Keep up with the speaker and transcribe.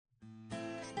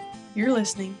You're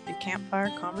listening to Campfire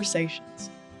Conversations,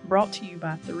 brought to you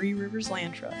by Three Rivers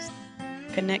Land Trust,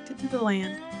 connected to the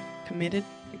land, committed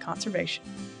to conservation.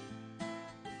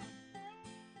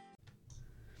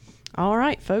 All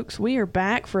right, folks, we are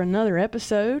back for another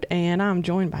episode, and I'm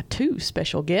joined by two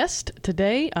special guests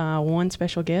today. One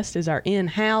special guest is our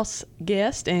in-house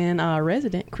guest and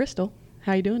resident, Crystal.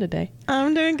 How you doing today?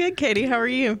 I'm doing good, Katie. How are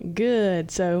you?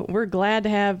 Good. So we're glad to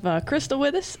have Crystal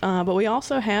with us, but we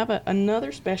also have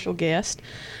another special guest,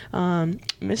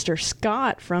 Mr.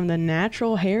 Scott from the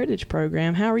Natural Heritage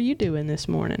Program. How are you doing this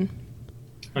morning?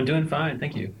 I'm doing fine,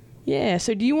 thank you. Yeah,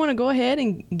 so do you want to go ahead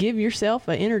and give yourself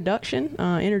an introduction,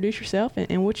 introduce yourself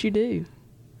and what you do?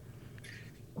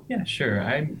 Yeah, sure.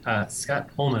 I'm Scott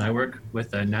Pullman. I work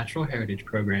with the Natural Heritage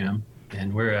Program,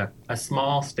 and we're a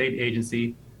small state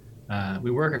agency. We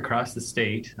work across the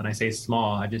state, and I say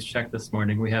small. I just checked this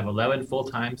morning. We have 11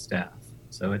 full-time staff,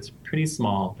 so it's pretty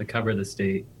small to cover the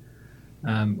state.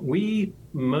 We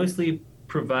mostly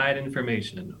provide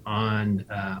information on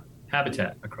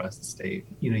habitat across the state,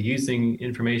 using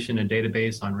information and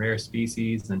database on rare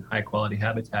species and high-quality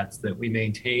habitats that we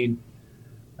maintain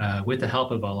with the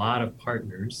help of a lot of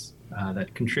partners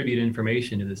that contribute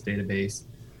information to this database.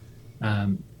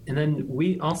 And then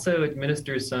we also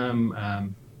administer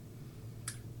some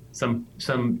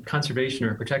conservation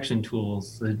or protection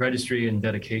tools, the registry and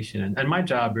dedication. And my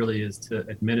job really is to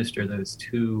administer those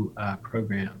two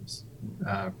programs.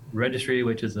 Registry,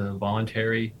 which is a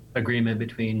voluntary agreement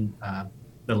between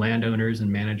the landowners and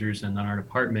managers and our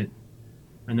department.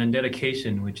 And then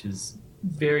dedication, which is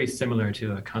very similar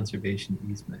to a conservation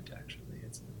easement, actually.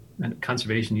 It's a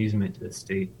conservation easement to the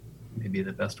state, maybe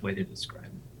the best way to describe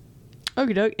it.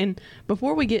 Okie doke. And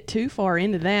before we get too far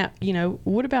into that,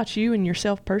 what about you and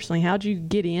yourself personally? How'd you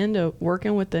get into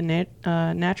working with the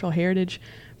Natural Heritage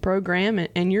Program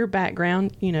and your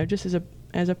background, just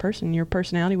as a person, your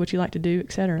personality, what you like to do,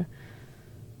 etc.?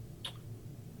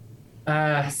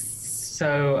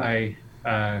 So I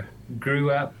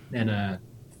grew up in a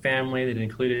family that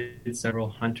included several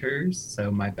hunters.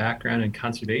 So my background in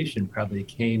conservation probably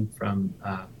came from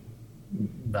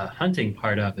the hunting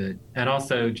part of it, and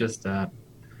also just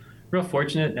real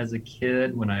fortunate as a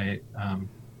kid when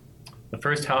the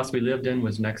first house we lived in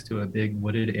was next to a big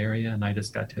wooded area, and I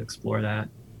just got to explore that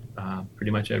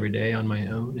pretty much every day on my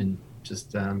own, and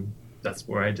just that's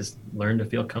where I just learned to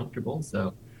feel comfortable.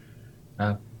 So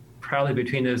probably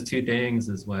between those two things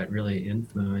is what really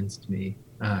influenced me.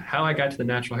 How I got to the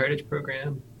Natural Heritage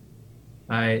Program,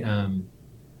 I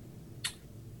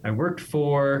worked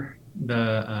for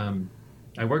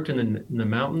I worked in the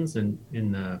mountains and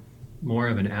in the more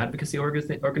of an advocacy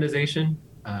organization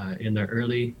in the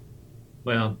early,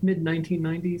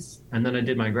 mid-1990s. And then I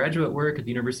did my graduate work at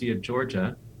the University of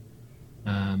Georgia.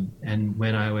 And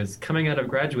when I was coming out of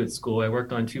graduate school, I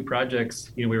worked on two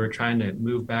projects. We were trying to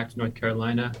move back to North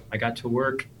Carolina. I got to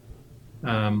work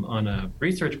on a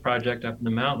research project up in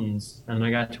the mountains, and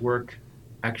I got to work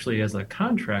actually as a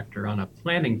contractor on a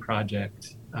planning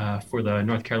project for the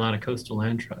North Carolina Coastal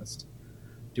Land Trust,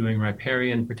 doing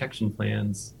riparian protection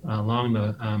plans along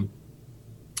the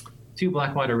two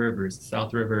Blackwater rivers, the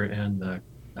South River and the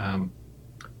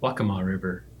Waccamaw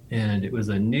River. And it was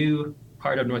a new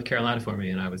part of North Carolina for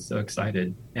me, and I was so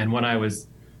excited. And when I was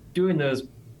doing those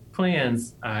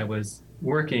plans, I was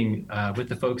working with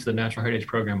the folks at the Natural Heritage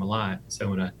Program a lot.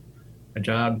 So when a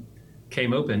job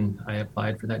came open, I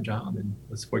applied for that job and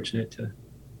was fortunate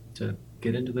to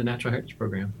get into the Natural Heritage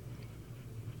Program.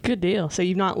 Good deal. So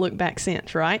you've not looked back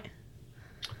since, right?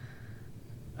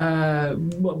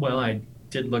 Well, I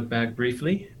did look back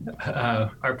briefly.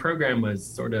 Our program was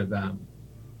sort of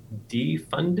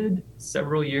defunded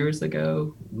several years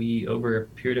ago. Over a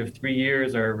period of 3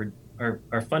 years, our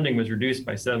funding was reduced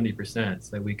by 70%.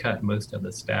 So we cut most of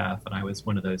the staff, and I was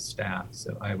one of those staff.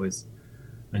 So I was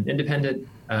an independent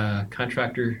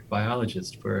contractor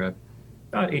biologist for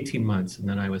about 18 months, and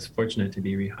then I was fortunate to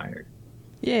be rehired.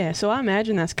 Yeah, so I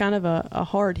imagine that's kind of a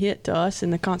hard hit to us in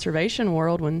the conservation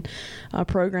world when a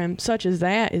program such as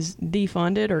that is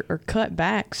defunded or cut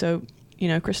back. So,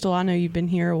 Crystal, I know you've been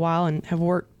here a while and have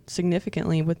worked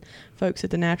significantly with folks at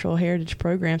the Natural Heritage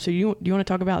Program. So do you want to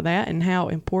talk about that and how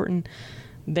important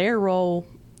their role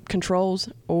controls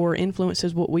or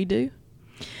influences what we do?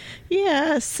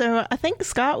 Yeah, so I think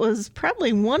Scott was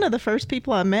probably one of the first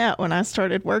people I met when I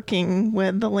started working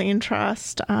with the Land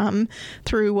Trust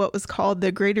through what was called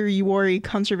the Greater Uwharrie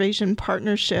Conservation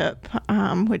Partnership,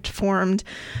 which formed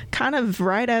kind of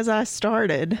right as I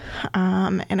started.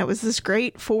 And it was this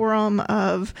great forum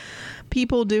of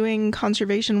people doing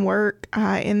conservation work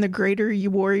in the greater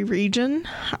Uwharrie region.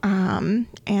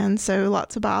 And so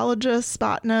lots of biologists,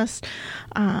 botanists,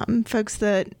 folks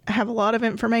that have a lot of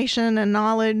information and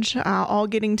knowledge, all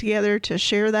getting together to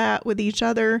share that with each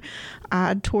other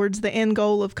towards the end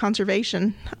goal of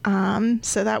conservation.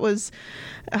 So that was,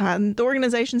 the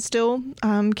organization still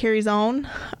carries on,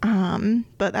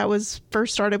 but that was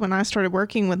first started when I started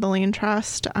working with the Land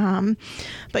Trust.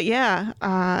 But yeah,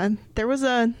 there was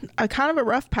a kind of a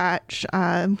rough patch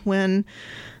when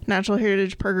Natural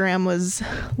Heritage Program was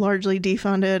largely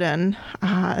defunded, and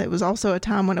it was also a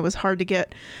time when it was hard to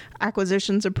get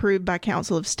acquisitions approved by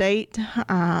Council of State.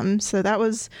 So that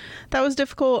was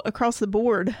difficult across the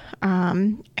board.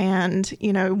 And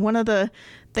you know, one of the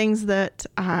things that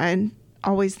I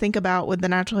always think about with the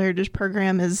Natural Heritage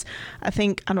Program is, I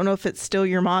don't know if it's still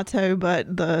your motto,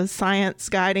 but the science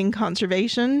guiding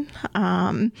conservation,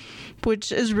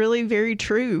 which is really very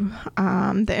true.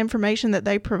 The information that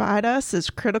they provide us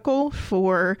is critical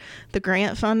for the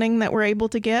grant funding that we're able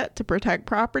to get to protect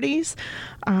properties.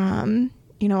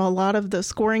 You know, a lot of the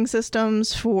scoring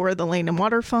systems for the Land and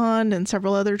Water Fund and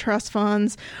several other trust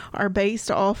funds are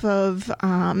based off of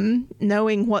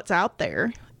knowing what's out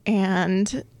there.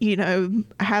 And, you know,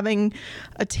 having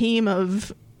a team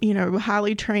of, you know,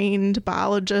 highly trained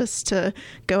biologists to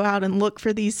go out and look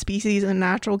for these species in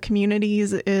natural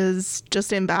communities is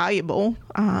just invaluable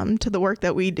to the work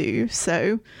that we do.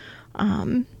 So,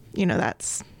 you know,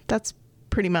 that's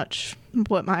pretty much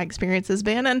what my experience has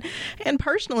been. And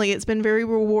personally, it's been very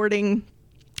rewarding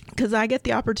because I get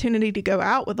the opportunity to go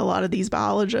out with a lot of these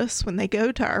biologists when they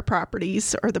go to our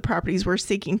properties or the properties we're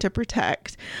seeking to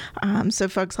protect. So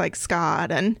folks like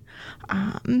Scott and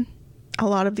a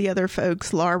lot of the other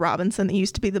folks, Laura Robinson, that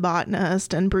used to be the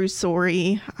botanist, and Bruce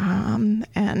Sorey,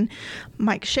 and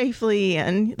Mike Shafley,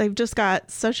 and they've just got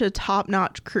such a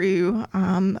top-notch crew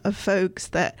of folks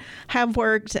that have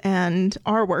worked and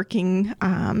are working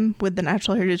with the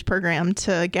Natural Heritage Program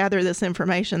to gather this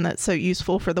information that's so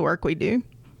useful for the work we do.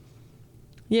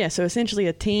 Yeah, so essentially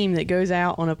a team that goes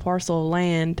out on a parcel of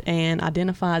land and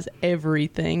identifies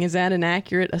everything. Is that an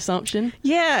accurate assumption?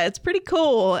 Yeah, it's pretty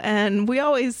cool. And we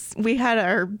had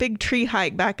our big tree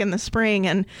hike back in the spring,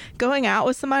 and going out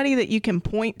with somebody that you can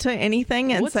point to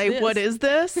anything and say, what is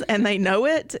this? And they know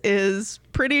it is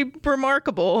pretty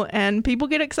remarkable, and people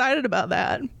get excited about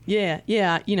that.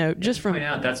 Yeah. You know, just from point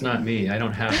out, that's not me. I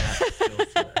don't have that skill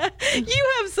set.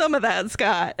 You have some of that,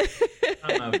 Scott.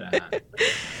 Some of that.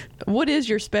 What is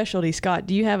your specialty, Scott?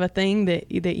 Do you have a thing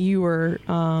that you were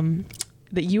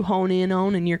that you hone in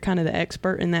on, and you're kind of the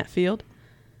expert in that field?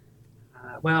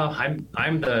 Well,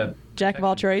 I'm the jack of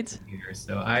all trades here,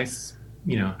 so I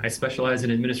specialize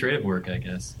in administrative work, I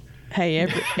guess. Hey,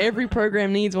 every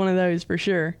program needs one of those for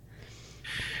sure.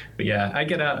 But yeah, I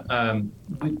get out.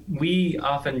 We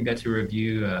often get to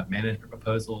review management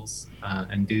proposals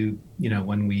and do, you know,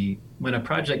 when a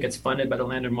project gets funded by the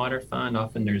Land and Water Fund,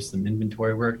 often there's some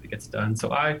inventory work that gets done.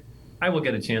 So I will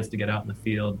get a chance to get out in the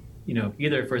field, you know,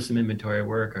 either for some inventory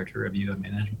work or to review a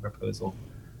management proposal.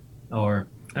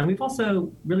 And we've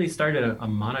also really started a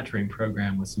monitoring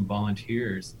program with some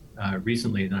volunteers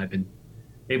recently, and I've been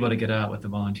able to get out with the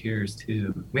volunteers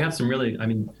too. We have some really,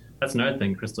 that's another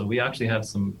thing, Crystal. We actually have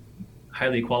some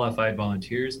highly qualified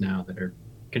volunteers now that are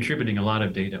contributing a lot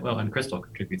of data. Well, and Crystal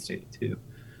contributes data too.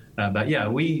 But yeah,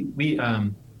 we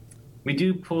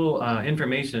do pull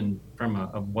information from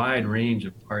a wide range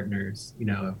of partners, you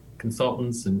know,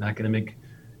 consultants and academic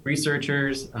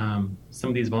researchers, some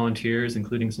of these volunteers,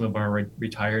 including some of our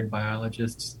retired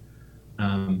biologists,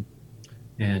 and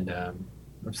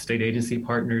state agency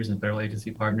partners and federal agency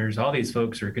partners. All these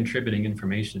folks are contributing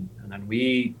information. And then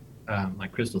we,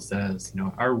 like Crystal says, you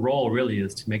know, our role really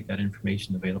is to make that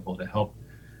information available to help,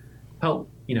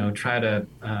 you know, try to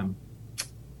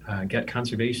get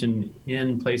conservation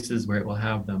in places where it will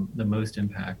have the most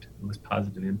impact, the most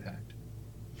positive impact.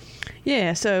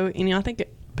 Yeah, so, you know, I think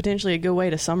potentially a good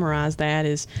way to summarize that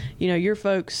is, you know, your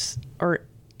folks are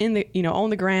in the, you know,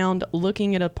 on the ground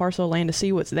looking at a parcel of land to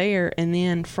see what's there, and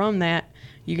then from that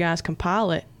you guys compile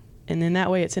it, and then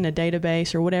that way it's in a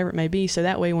database or whatever it may be. So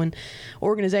that way when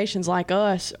organizations like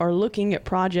us are looking at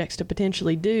projects to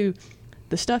potentially do,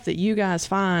 the stuff that you guys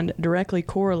find directly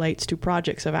correlates to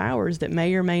projects of ours that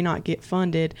may or may not get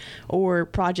funded, or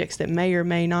projects that may or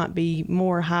may not be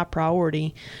more high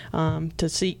priority to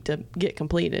seek to get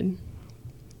completed.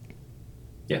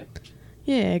 Yeah.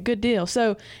 Yeah, good deal.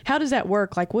 So how does that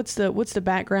work? Like, what's the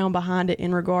background behind it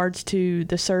in regards to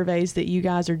the surveys that you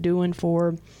guys are doing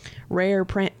for rare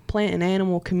plant and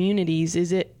animal communities?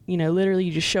 Is it, literally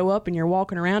you just show up and you're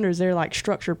walking around, or is there like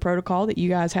structured protocol that you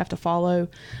guys have to follow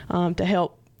to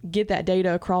help get that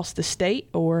data across the state,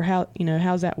 or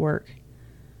how's that work?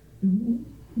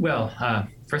 Well,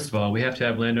 first of all, we have to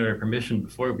have landowner permission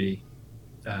before we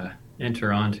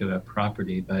enter onto a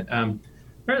property, but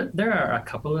there are a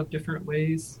couple of different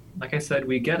ways. Like I said,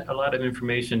 we get a lot of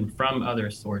information from other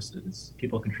sources.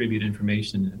 People contribute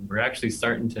information, and we're actually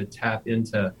starting to tap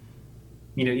into,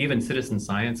 even citizen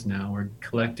science now. We're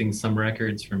collecting some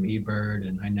records from eBird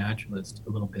and iNaturalist a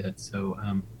little bit. So,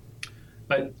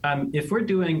 but if we're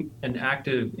doing an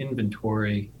active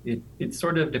inventory, it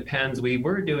sort of depends. We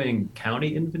were doing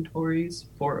county inventories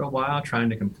for a while, trying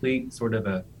to complete sort of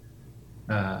a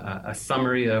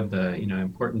summary of the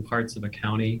important parts of a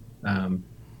county.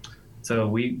 So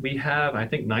we have, I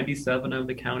think, 97 of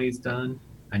the counties done.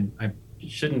 I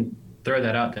shouldn't throw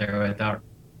that out there without.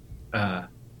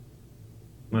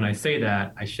 When I say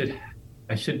that, I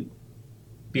should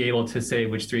be able to say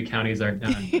which 3 counties are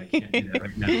done. But I can't do that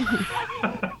right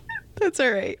now. That's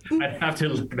all right. I'd have to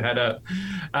look that up.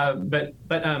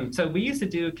 So we used to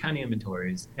do county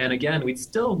inventories, and again, we'd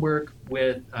still work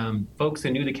with folks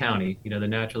who knew the county, the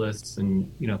naturalists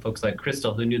and folks like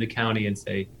Crystal who knew the county, and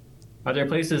say, are there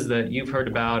places that you've heard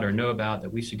about or know about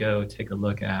that we should go take a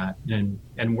look at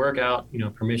and work out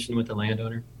permission with the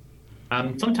landowner?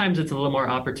 Sometimes it's a little more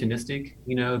opportunistic,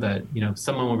 that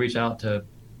someone will reach out to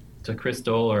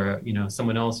Crystal or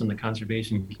someone else in the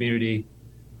conservation community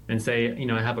and say,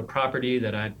 I have a property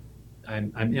that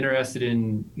I'm interested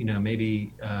in,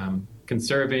 maybe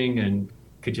conserving, and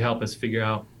could you help us figure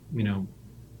out,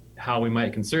 how we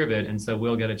might conserve it? And so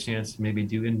we'll get a chance to maybe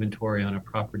do inventory on a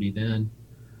property then.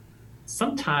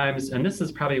 Sometimes, and this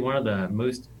is probably one of the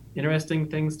most interesting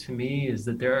things to me, is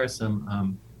that there are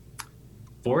some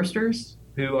foresters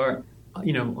who are,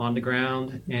 on the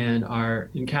ground and are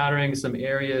encountering some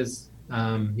areas,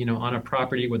 on a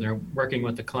property where they're working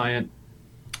with the client,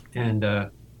 and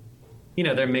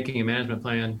they're making a management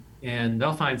plan, and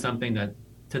they'll find something that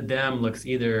to them looks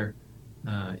either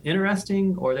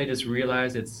interesting, or they just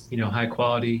realize it's high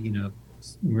quality,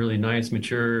 really nice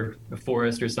mature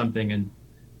forest or something,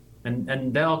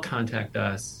 and they'll contact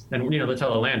us, and they'll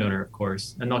tell the landowner, of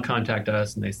course, and they'll contact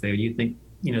us and they say, do you think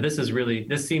this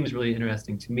seems really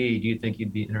interesting to me, do you think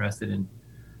you'd be interested in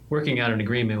working out an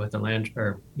agreement with the land,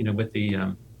 or with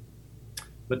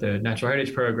the Natural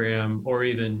Heritage Program, or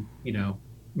even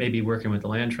maybe working with the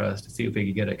Land Trust to see if we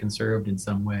could get it conserved in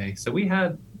some way. So we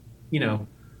have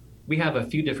a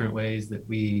few different ways that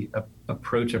we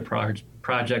approach a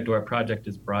project, or a project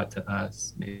is brought to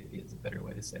us, maybe is a better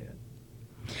way to say it.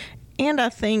 And I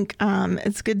think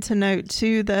it's good to note,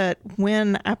 too, that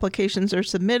when applications are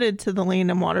submitted to the Land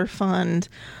and Water Fund,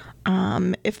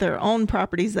 if they're on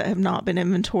properties that have not been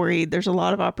inventoried, there's a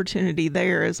lot of opportunity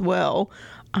there as well,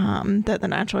 that the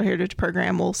Natural Heritage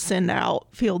Program will send out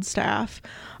field staff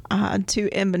to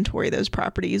inventory those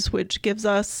properties, which gives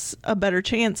us a better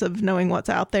chance of knowing what's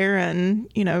out there and,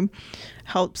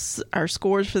 helps our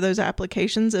scores for those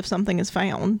applications if something is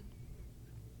found.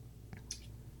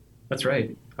 That's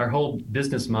right. Our whole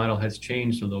business model has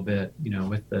changed a little bit,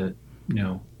 with the,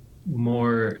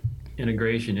 more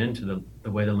integration into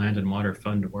the way the Land and Water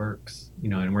Fund works,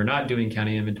 and we're not doing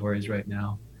county inventories right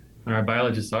now. And our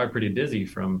biologists are pretty busy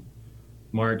from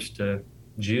March to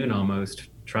June almost,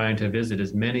 trying to visit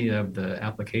as many of the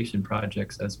application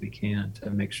projects as we can to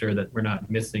make sure that we're not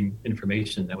missing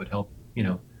information that would help,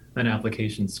 an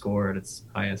application score at its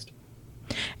highest.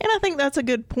 And I think that's a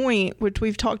good point, which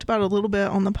we've talked about a little bit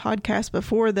on the podcast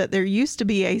before, that there used to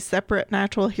be a separate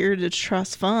Natural Heritage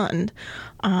Trust Fund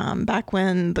back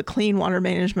when the Clean Water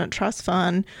Management Trust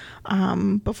Fund,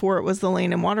 before it was the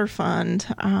Land and Water Fund,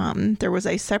 there was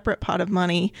a separate pot of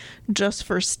money just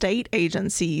for state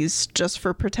agencies, just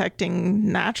for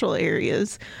protecting natural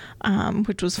areas,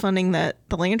 which was funding that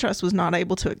the Land Trust was not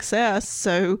able to access.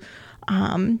 So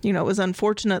it was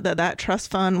unfortunate that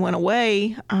trust fund went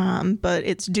away, but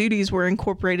its duties were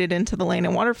incorporated into the Land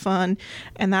and Water Fund,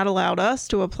 and that allowed us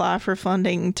to apply for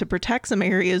funding to protect some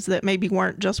areas that maybe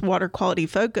weren't just water quality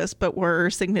focused, but were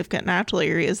significant natural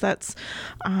areas. That's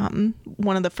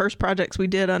one of the first projects we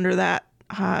did under that.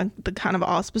 The kind of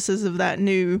auspices of that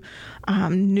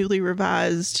newly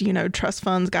revised, trust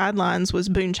funds guidelines was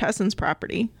Boone Chesson's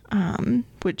property,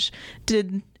 which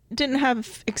didn't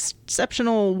have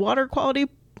exceptional water quality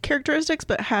characteristics,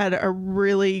 but had a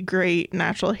really great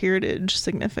natural heritage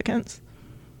significance.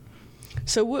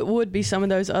 So what would be some of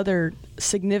those other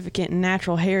significant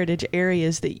natural heritage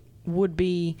areas that would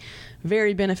be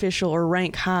very beneficial or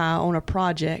rank high on a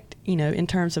project, in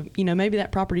terms of, maybe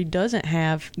that property doesn't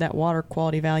have that water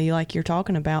quality value like you're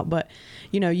talking about, but,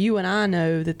 you and I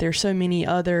know that there's so many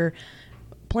other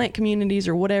plant communities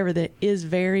or whatever that is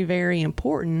very, very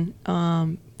important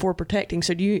for protecting.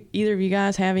 So do either of you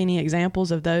guys have any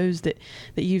examples of those that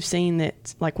you've seen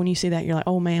that, like, when you see that, you're like,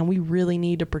 oh man, we really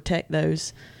need to protect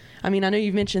those? I mean, I know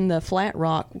you've mentioned the Flat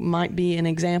Rock might be an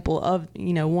example of,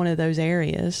 one of those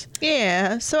areas.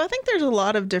 Yeah, so I think there's a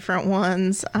lot of different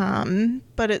ones,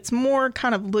 but it's more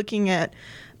kind of looking at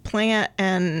plant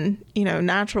and,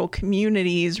 natural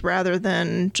communities rather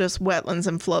than just wetlands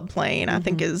and floodplain, I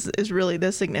think is really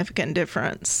the significant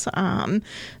difference.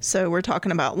 So we're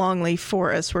talking about longleaf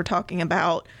forests, we're talking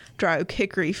about dry oak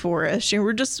hickory forest,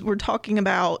 we're talking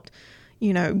about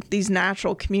these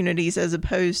natural communities as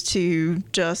opposed to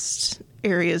just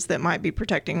areas that might be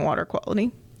protecting water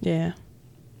quality. Yeah.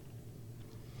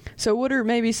 So what are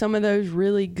maybe some of those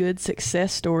really good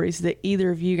success stories that either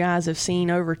of you guys have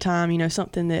seen over time,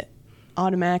 something that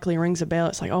automatically rings a bell?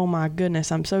 It's like, oh my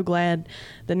goodness, I'm so glad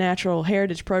the Natural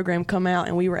Heritage Program come out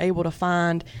and we were able to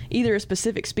find either a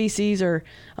specific species or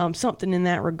something in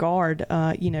that regard,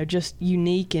 just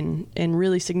unique and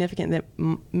really significant that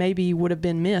maybe would have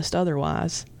been missed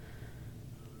otherwise.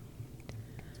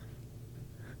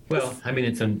 Well, I mean,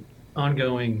 it's an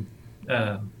ongoing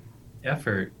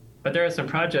effort, but there are some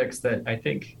projects that I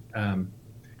think,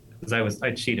 because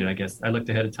I cheated, I guess. I looked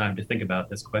ahead of time to think about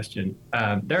this question.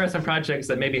 There are some projects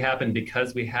that maybe happened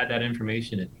because we had that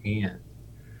information at hand.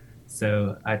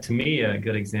 So to me, a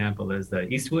good example is the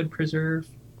Eastwood Preserve,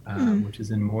 which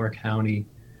is in Moore County.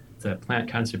 It's a plant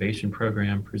conservation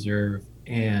program preserve.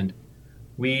 And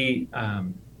we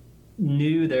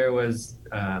knew there was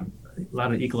a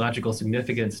lot of ecological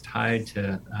significance tied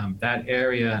to that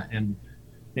area. And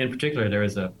in particular, there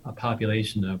was a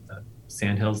population of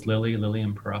sandhills lily,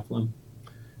 Lilium parafilum.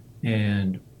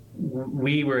 And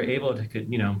we were able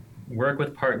to, work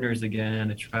with partners again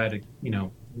to try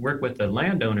to, work with the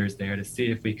landowners there to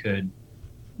see if we could,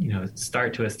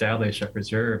 start to establish a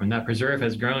preserve. And that preserve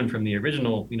has grown from the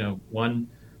original, one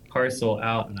parcel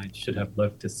out, and I should have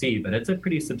looked to see, but it's a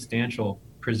pretty substantial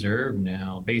preserve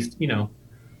now based,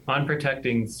 on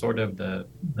protecting sort of the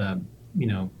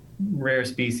rare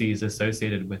species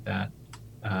associated with that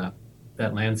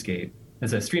landscape.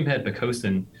 There's a streamhead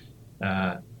Pocosin,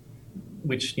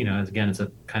 which, again, is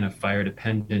a kind of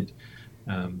fire-dependent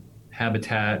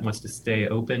habitat, wants to stay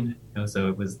open. So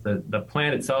it was the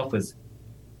plant itself was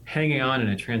hanging on in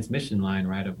a transmission line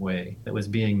right of way that was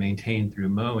being maintained through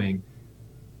mowing.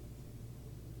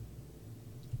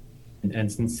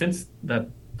 And since the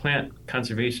plant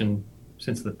conservation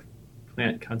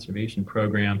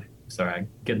program, sorry, I'm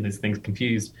getting these things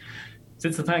confused.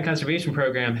 Since the plant conservation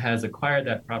program has acquired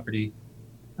that property,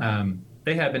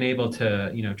 they have been able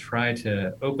to, try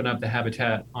to open up the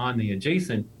habitat on the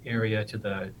adjacent area to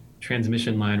the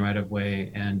transmission line right of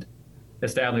way and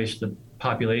establish the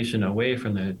population away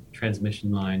from the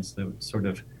transmission line, so sort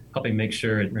of helping make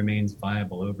sure it remains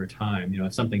viable over time.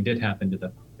 If something did happen to the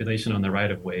population on the right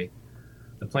of way,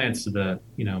 the plants to the,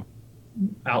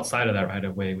 outside of that right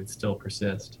of way would still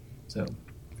persist. So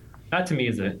that to me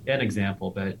is an example,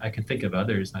 but I can think of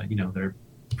others, they're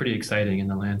pretty exciting in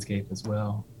the landscape as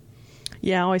well.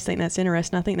 Yeah, I always think that's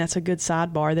interesting. I think that's a good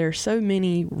sidebar. There are so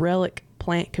many relic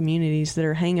plant communities that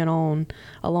are hanging on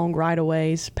along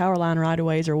right-of-ways, power line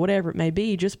right-of-ways, or whatever it may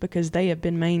be, just because they have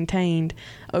been maintained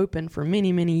open for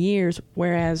many, many years,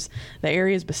 whereas the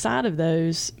areas beside of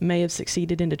those may have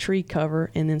succeeded into tree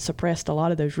cover and then suppressed a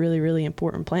lot of those really, really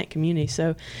important plant communities.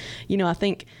 So, I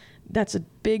think that's a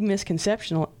big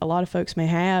misconception a lot of folks may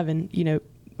have, and,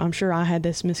 I'm sure I had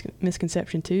this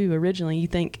misconception too. Originally, you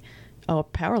think, oh,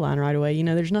 power line right away,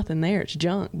 there's nothing there, it's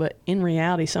junk. But in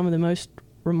reality, some of the most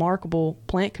remarkable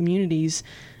plant communities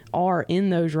are in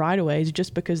those right-of-ways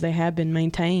just because they have been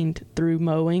maintained through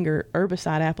mowing or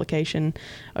herbicide application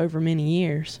over many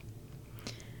years.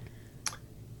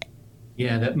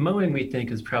 Yeah, that mowing we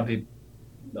think is probably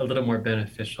a little more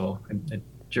beneficial. The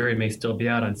jury may still be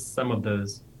out on some of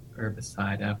those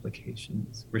herbicide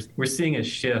applications. We're seeing a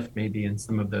shift maybe in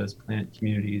some of those plant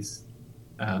communities,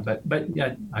 but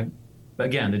yeah,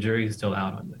 again, the jury is still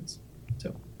out on those.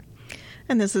 So.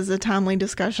 And this is a timely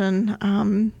discussion,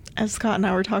 as Scott and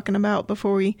I were talking about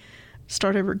before we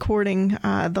started recording,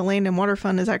 the Land and Water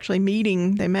Fund is actually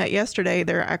meeting. They met yesterday,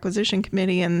 their acquisition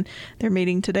committee, and they're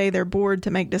meeting today, their board,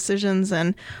 to make decisions.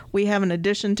 And we have an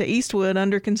addition to Eastwood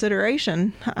under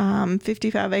consideration,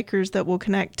 55 acres that will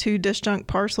connect 2 disjunct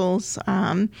parcels.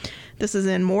 This is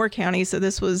in Moore County, so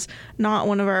this was not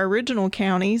one of our original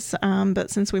counties, but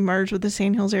since we merged with the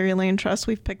Sandhills Area Land Trust,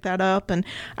 we've picked that up. And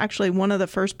actually, one of the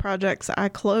first projects I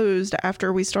closed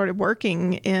after we started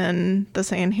working in the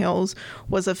Sandhills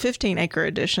was a 15-acre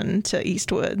addition to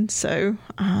Eastwood. So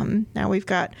now we've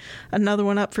got another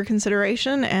one up for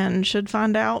consideration and should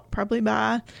find out probably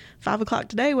by 5 o'clock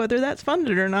today whether that's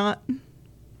funded or not.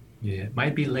 Yeah, it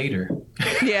might be later.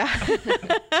 Yeah,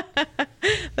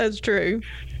 that's true.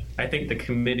 I think the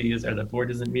committee or the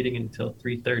board isn't meeting until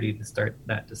 3:30 to start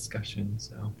that discussion.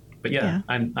 So, but yeah.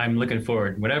 I'm looking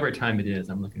forward, whatever time it is,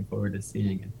 I'm looking forward to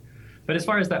seeing it. But as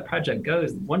far as that project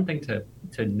goes, one thing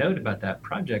to note about that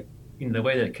project, the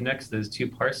way that it connects those 2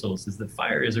 parcels, is that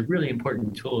fire is a really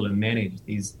important tool to manage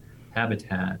these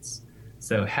habitats.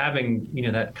 So having,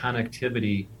 that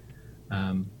connectivity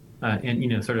and,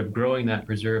 sort of growing that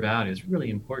preserve out is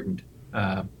really important.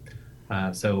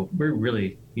 So we're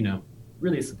really,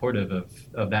 really supportive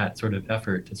of that sort of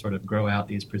effort to sort of grow out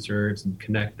these preserves and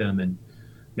connect them and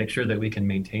make sure that we can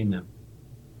maintain them.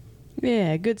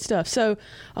 Yeah, good stuff. So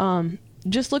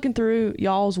just looking through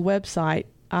y'all's website,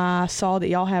 I saw that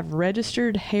y'all have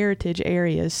registered heritage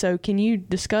areas. So can you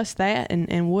discuss that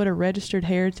and what a registered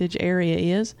heritage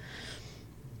area is?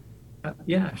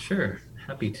 Yeah, sure.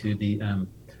 Happy to. The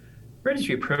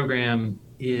registry program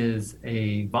is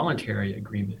a voluntary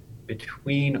agreement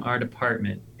between our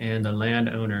department and the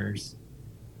landowners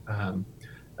of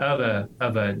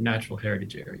a natural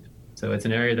heritage area. So it's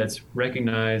an area that's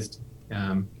recognized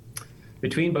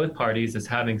between both parties as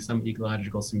having some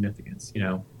ecological significance,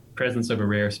 presence of a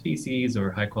rare species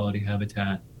or high quality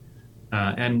habitat.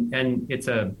 And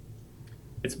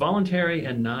it's voluntary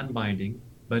and non-binding,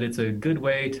 but it's a good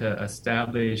way to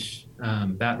establish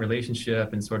that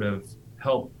relationship and sort of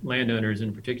help landowners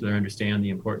in particular understand the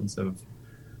importance of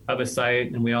a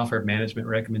site. And we offer management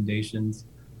recommendations.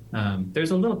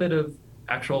 There's a little bit of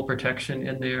actual protection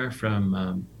in there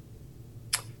from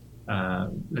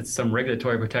some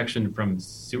regulatory protection from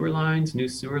sewer lines, new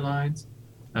sewer lines.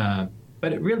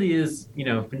 But it really is,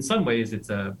 in some ways it's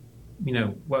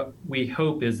what we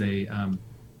hope is a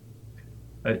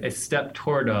step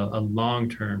toward a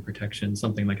long-term protection,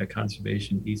 something like a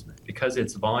conservation easement, because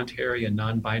it's voluntary and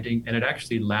non-binding, and it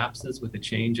actually lapses with a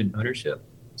change in ownership.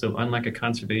 So unlike a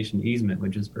conservation easement,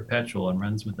 which is perpetual and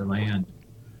runs with the land,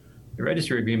 the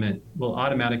registry agreement will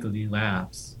automatically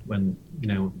lapse when,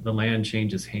 the land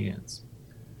changes hands.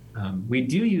 We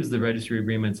do use the registry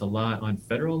agreements a lot on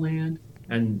federal land,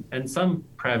 and some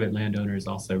private landowners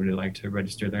also really like to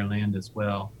register their land as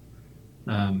well.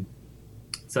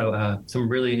 So some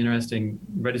really interesting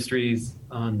registries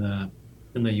in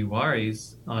the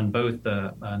Uwaris on both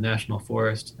the National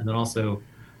Forest and then also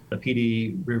the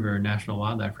Pee River National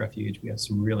Wildlife Refuge. We have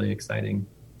some really exciting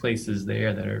places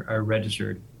there that are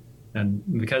registered. And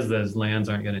because those lands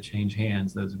aren't going to change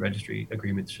hands, those registry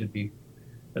agreements should be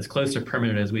as close to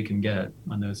permanent as we can get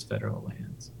on those federal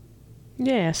lands.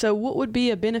 Yeah. So what would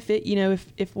be a benefit,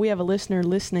 if we have a listener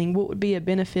listening, what would be a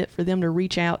benefit for them to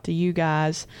reach out to you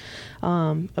guys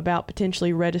about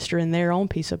potentially registering their own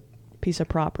piece of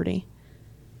property?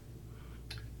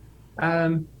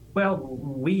 Well,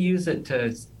 we use it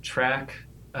to track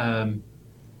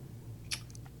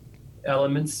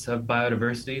elements of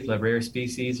biodiversity, like rare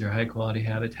species or high quality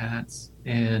habitats.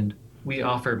 And we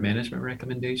offer management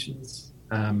recommendations.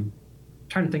 Trying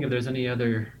to think if there's any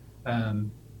other,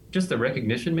 just the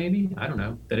recognition maybe, I don't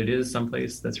know, that it is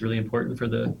someplace that's really important for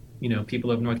the, people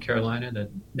of North Carolina, that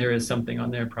there is something on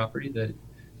their property that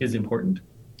is important.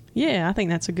 Yeah, I think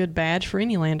that's a good badge for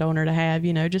any landowner to have,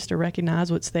 just to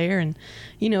recognize what's there and,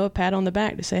 a pat on the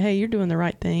back to say, hey, you're doing the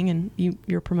right thing and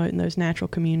you're promoting those natural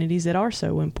communities that are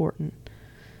so important.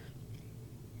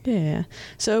 Yeah.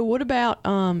 So what about,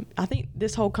 I think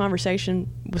this whole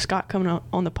conversation with Scott coming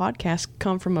on the podcast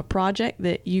come from a project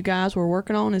that you guys were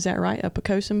working on. Is that right? A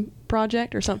Poquoson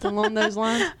project or something along those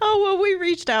lines? Oh, well, we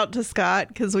reached out to Scott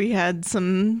because we had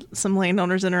some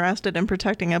landowners interested in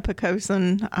protecting a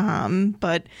Poquoson.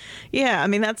 But yeah, I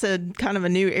mean, that's a kind of a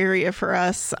new area for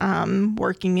us,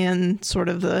 working in sort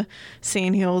of the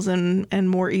Sandhills and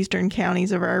more eastern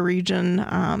counties of our region,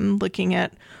 looking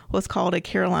at what's called a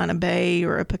Carolina Bay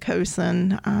or a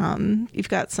Pocosin. You've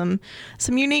got some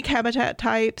unique habitat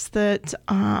types that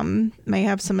may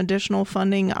have some additional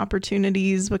funding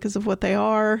opportunities because of what they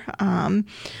are.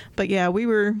 But yeah, we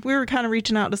were kind of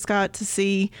reaching out to Scott to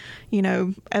see,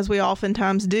 as we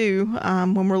oftentimes do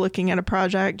when we're looking at a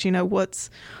project,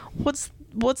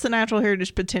 what's the natural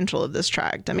heritage potential of this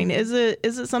tract? I mean, is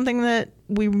it something that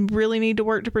we really need to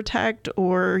work to protect,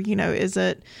 or is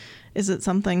it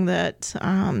something that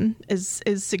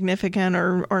is significant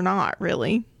or not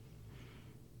really?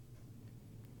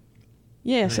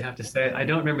 Yes. I have to say, I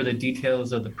don't remember the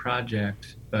details of the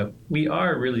project, but we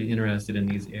are really interested in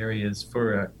these areas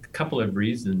for a couple of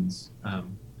reasons.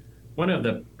 One of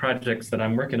the projects that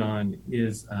I'm working on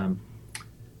is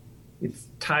it's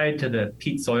tied to the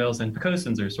peat soils, and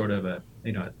Pocosins are sort of a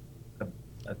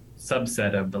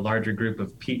subset of the larger group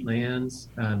of peatlands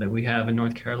that we have in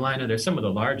North Carolina. They're some of the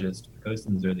largest.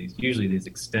 Pocosins are usually these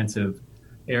extensive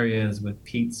areas with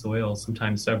peat soil,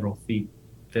 sometimes several feet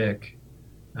thick,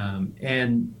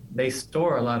 and they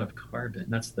store a lot of carbon.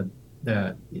 That's the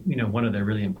one of the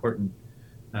really important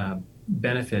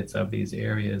benefits of these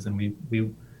areas, and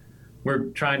we're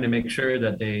trying to make sure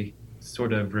that they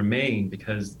sort of remain,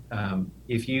 because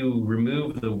if you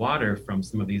remove the water from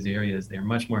some of these areas, they're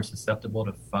much more susceptible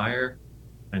to fire.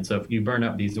 And so if you burn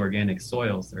up these organic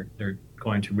soils, they're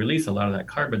going to release a lot of that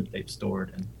carbon that they've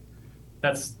stored. And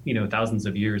that's, thousands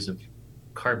of years of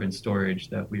carbon storage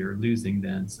that we are losing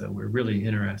then. So we're really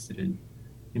interested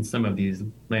in some of these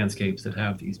landscapes that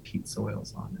have these peat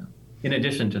soils on them, in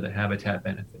addition to the habitat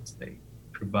benefits they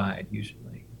provide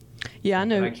usually. Yeah, I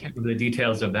know. I can't remember the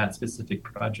details of that specific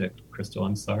project, Crystal.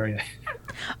 I'm sorry.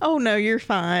 Oh, no, you're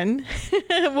fine.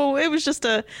 Well, it was just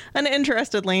an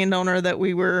interested landowner that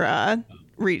we were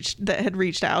that had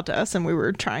reached out to us, and we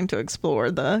were trying to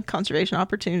explore the conservation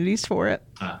opportunities for it.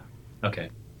 Okay.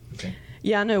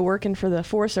 Yeah, I know, working for the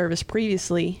Forest Service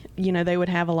previously, they would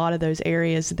have a lot of those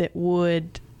areas that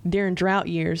would, during drought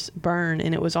years, burn,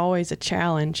 and it was always a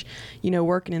challenge,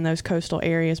 working in those coastal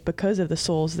areas because of the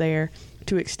soils there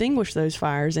to extinguish those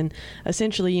fires. And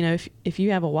essentially, if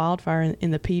you have a wildfire in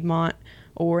the Piedmont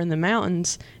or in the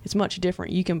mountains, it's much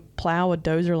different. You can plow a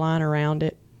dozer line around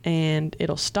it and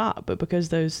it'll stop. But because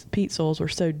those peat soils were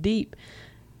so deep,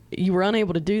 you were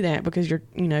unable to do that because your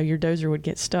dozer would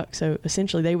get stuck. So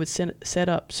essentially they would set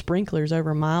up sprinklers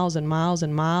over miles and miles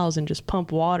and miles and just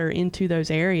pump water into those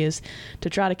areas to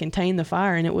try to contain the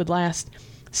fire, and it would last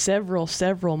several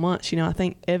months. I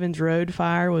think Evans Road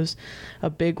fire was a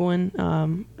big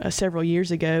one several years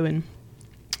ago, and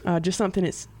just something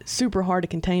that's super hard to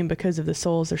contain because of the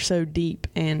soils. They're so deep,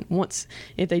 and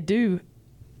if they do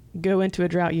go into a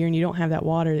drought year and you don't have that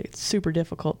water, it's super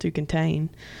difficult to contain.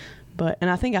 And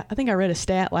I think I read a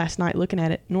stat last night looking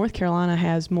at it. North Carolina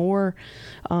has more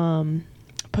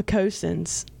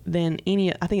Pocosins than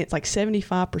any. I think it's like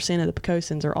 75% of the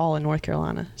Pocosins are all in North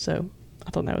Carolina. So I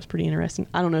thought that was pretty interesting.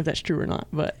 I don't know if that's true or not,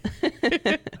 but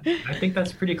I think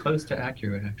that's pretty close to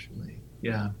accurate, actually.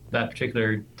 Yeah, that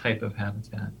particular type of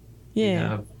habitat. Yeah, we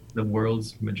have the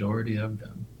world's majority of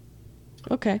them.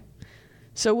 Okay.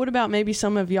 So what about maybe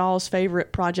some of y'all's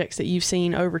favorite projects that you've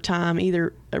seen over time?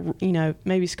 Either,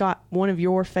 maybe Scott, one of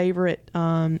your favorite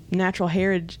natural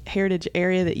heritage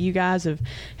area that you guys have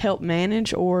helped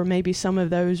manage, or maybe some of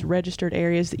those registered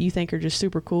areas that you think are just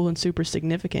super cool and super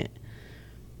significant.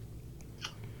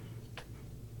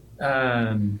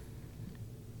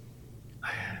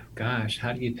 Gosh,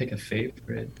 how do you pick a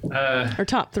favorite? Or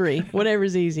top three,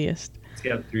 whatever's easiest.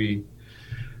 Yeah, three.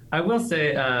 I will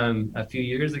say a few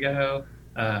years ago,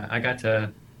 I got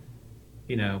to,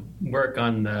 work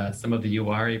on some of the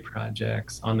Uwharrie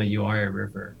projects on the Uwharrie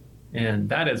River. And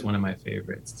that is one of my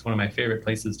favorites. It's one of my favorite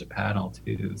places to paddle,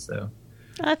 too. So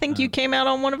I think you came out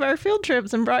on one of our field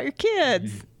trips and brought your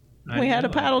kids. We had a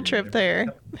paddle trip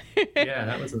there. Yeah,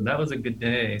 that was a good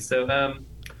day. So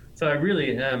I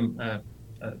really am,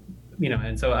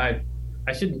 and so I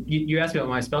should. You asked me what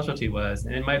my specialty was,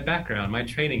 and in my background, my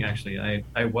training, actually,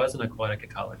 I was an aquatic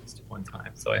ecologist at one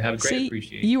time, so I have great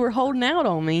appreciation. You were holding out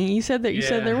on me. You said there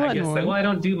wasn't one. Well, I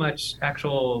don't do much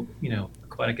actual,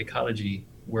 aquatic ecology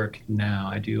work now.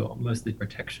 I do mostly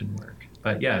protection work.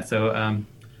 But yeah, so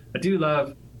I do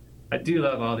love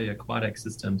all the aquatic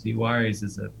systems. Uwharries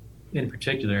is in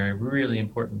particular, a really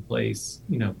important place,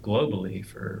 globally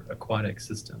for aquatic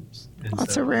systems. And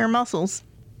Lots of rare mussels.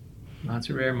 Lots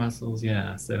of rare mussels,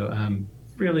 yeah. So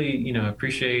really,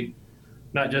 appreciate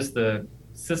not just the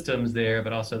systems there,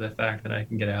 but also the fact that I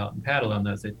can get out and paddle on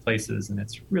those places. And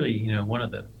it's really, one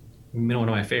of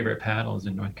my favorite paddles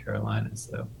in North Carolina.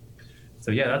 So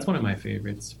yeah, that's one of my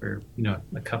favorites for,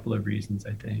 a couple of reasons,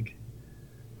 I think.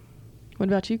 What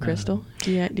about you, Crystal?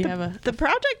 Do you have a... The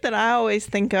project that I always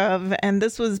think of, and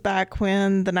this was back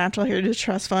when the Natural Heritage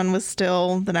Trust Fund was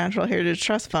still the Natural Heritage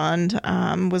Trust Fund,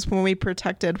 was when we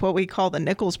protected what we call the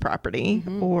Nichols property,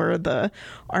 or the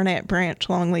Arnett Branch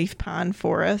Longleaf Pine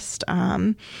Forest,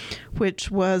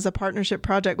 which was a partnership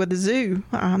project with the zoo.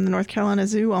 The North Carolina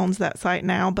Zoo owns that site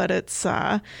now, but it's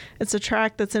a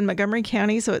tract that's in Montgomery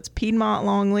County, so it's Piedmont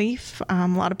longleaf. A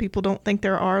lot of people don't think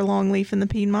there are longleaf in the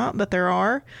Piedmont, but there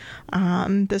are.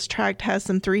 This tract has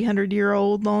some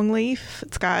 300-year-old longleaf.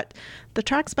 The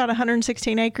tract's about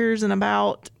 116 acres, and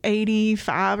about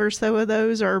 85 or so of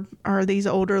those are these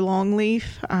older longleaf.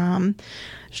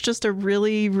 It's just a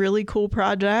really, really cool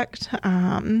project.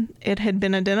 It had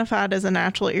been identified as a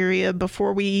natural area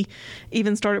before we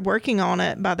even started working on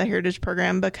it by the Heritage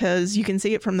Program, because you can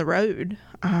see it from the road.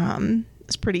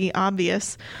 It's pretty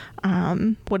obvious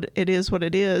what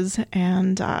it is.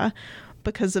 And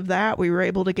because of that, we were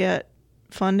able to get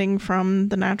funding from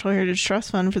the Natural Heritage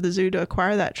Trust Fund for the zoo to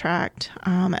acquire that tract.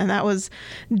 And that was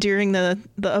during the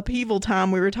upheaval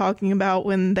time we were talking about,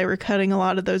 when they were cutting a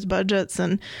lot of those budgets.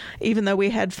 And even though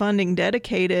we had funding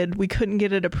dedicated, we couldn't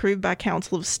get it approved by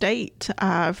Council of State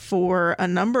for a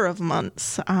number of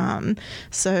months.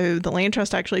 So the Land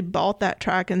Trust actually bought that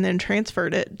tract and then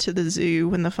transferred it to the zoo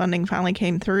when the funding finally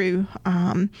came through.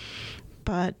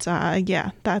 But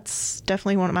yeah, that's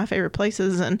definitely one of my favorite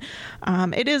places. And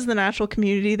it is the natural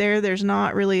community there. There's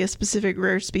not really a specific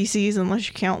rare species unless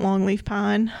you count longleaf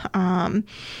pine.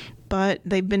 But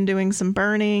they've been doing some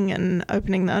burning and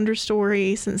opening the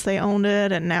understory since they owned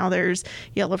it. And now there's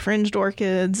yellow fringed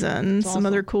orchids and some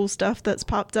other cool stuff that's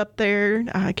popped up there,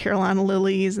 Carolina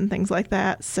lilies and things like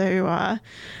that. So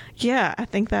yeah, I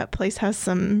think that place has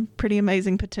some pretty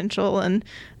amazing potential, and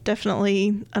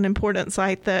definitely an important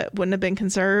site that wouldn't have been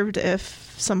conserved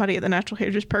if somebody at the Natural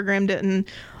Heritage Program didn't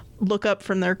look up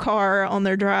from their car on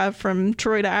their drive from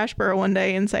Troy to Asheboro one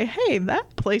day and say, hey,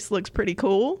 that place looks pretty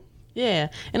cool. Yeah,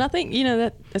 and I think,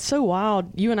 that's so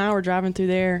wild. You and I were driving through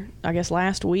there, I guess,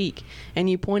 last week, and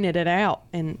you pointed it out.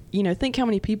 And, think how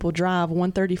many people drive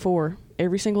 134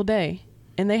 every single day,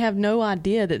 and they have no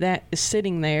idea that is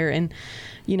sitting there. And,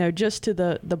 just to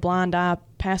the blind eye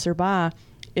passerby,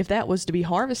 if that was to be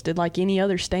harvested like any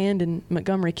other stand in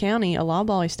Montgomery County, a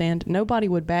loblolly stand, nobody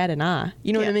would bat an eye.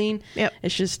 You know what I mean? Yep.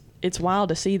 It's wild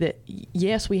to see that,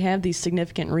 yes, we have these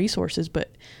significant resources,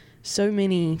 but so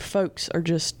many folks are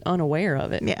just unaware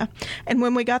of it. Yeah. And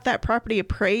when we got that property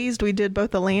appraised, we did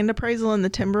both the land appraisal and the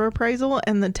timber appraisal,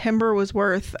 and the timber was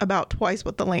worth about twice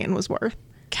what the land was worth.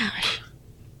 Gosh.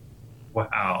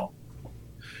 Wow.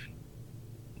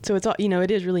 So it's all,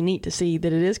 it is really neat to see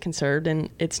that it is conserved,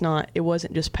 and it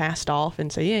wasn't just passed off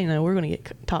and say, yeah, we're going to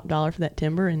get top dollar for that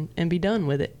timber and be done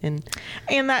with it.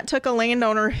 And that took a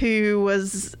landowner who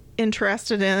was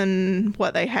interested in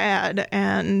what they had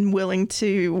and willing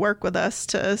to work with us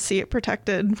to see it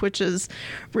protected, which is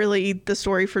really the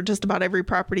story for just about every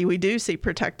property we do see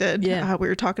protected. Yeah. We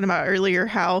were talking about earlier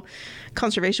how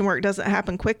conservation work doesn't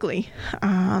happen quickly.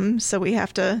 So we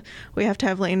have to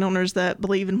have landowners that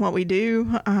believe in what we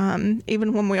do.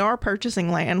 Even when we are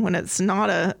purchasing land, when it's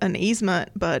not an easement,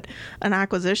 but an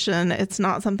acquisition, it's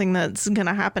not something that's going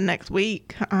to happen next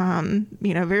week.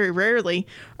 Very rarely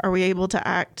are we able to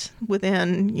act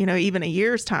within, even a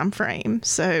year's time frame.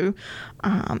 So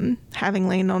having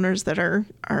landowners that are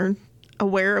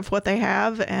aware of what they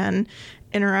have and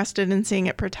interested in seeing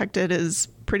it protected is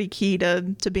pretty key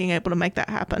to being able to make that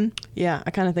happen. Yeah,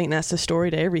 I kind of think that's the story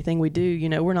to everything we do.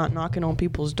 We're not knocking on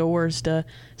people's doors to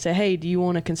say, hey, do you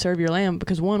want to conserve your land?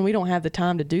 Because one, we don't have the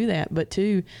time to do that. But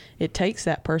two, it takes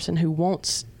that person who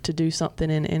wants to do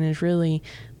something and is really,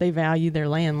 they value their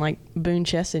land. Like Boone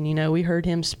Chesson, we heard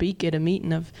him speak at a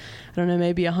meeting of,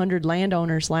 maybe 100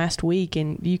 landowners last week,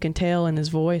 and you can tell in his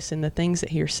voice and the things that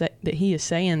he is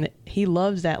saying that he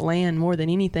loves that land more than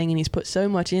anything, and he's put so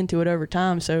much into it over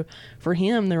time. So for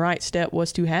him, the right step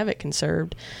was to have it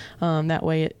conserved. That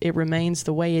way it remains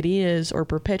the way it is, or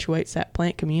perpetuates that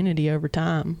plant community over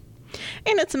time.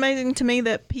 And it's amazing to me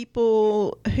that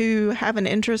people who have an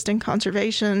interest in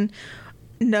conservation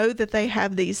know that they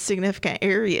have these significant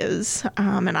areas.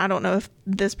 And I don't know if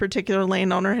this particular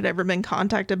landowner had ever been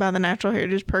contacted by the Natural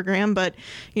Heritage Program, but,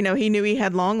 he knew he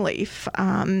had longleaf.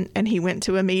 And he went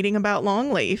to a meeting about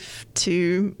longleaf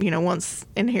to, once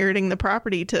inheriting the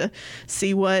property, to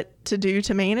see what to do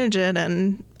to manage it.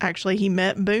 And actually he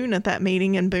met Boone at that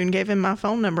meeting, and Boone gave him my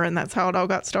phone number, and that's how it all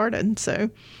got started. So,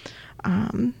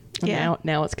 yeah.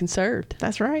 Now it's conserved.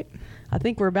 That's right. I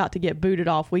think we're about to get booted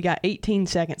off. We got 18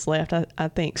 seconds left, I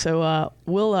think. So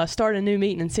we'll start a new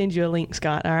meeting and send you a link,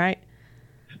 Scott. All right?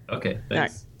 Okay,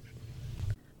 thanks.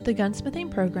 The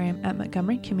gunsmithing program at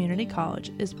Montgomery Community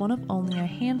College is one of only a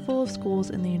handful of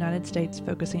schools in the United States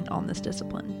focusing on this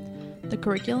discipline. The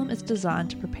curriculum is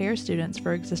designed to prepare students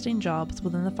for existing jobs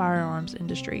within the firearms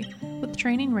industry, with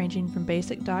training ranging from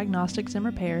basic diagnostics and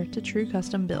repair to true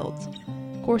custom builds.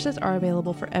 Courses are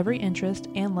available for every interest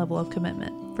and level of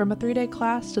commitment, from a 3-day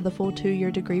class to the full 2-year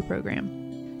degree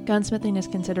program. Gunsmithing is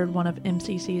considered one of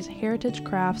MCC's Heritage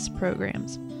Crafts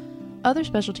programs. Other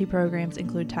specialty programs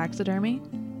include taxidermy,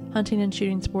 hunting and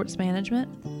shooting sports management,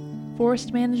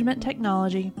 forest management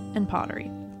technology, and pottery.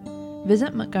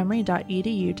 Visit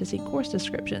montgomery.edu to see course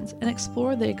descriptions and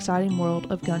explore the exciting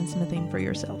world of gunsmithing for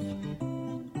yourself.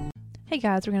 Hey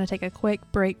guys, we're going to take a quick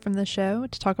break from the show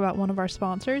to talk about one of our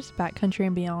sponsors, Backcountry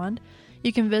and Beyond.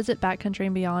 You can visit Backcountry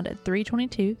and Beyond at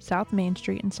 322 South Main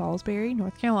Street in Salisbury,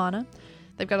 North Carolina.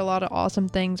 They've got a lot of awesome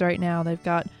things right now. They've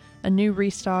got a new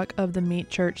restock of the Meat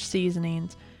Church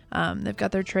seasonings. They've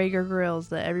got their Traeger grills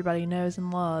that everybody knows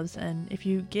and loves. And if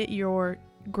you get your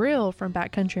grill from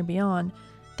Backcountry and Beyond,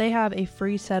 they have a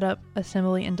free setup,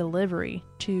 assembly, and delivery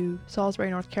to Salisbury,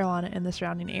 North Carolina and the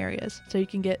surrounding areas. So you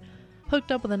can get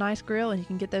hooked up with a nice grill and you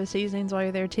can get those seasonings while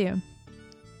you're there too.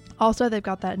 Also, they've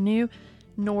got that new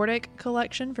Nordic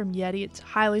collection from Yeti. It's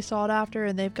highly sought after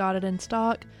and they've got it in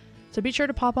stock. So be sure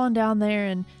to pop on down there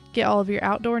and get all of your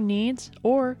outdoor needs,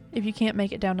 or if you can't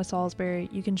make it down to Salisbury,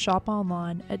 you can shop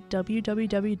online at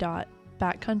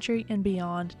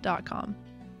www.backcountryandbeyond.com.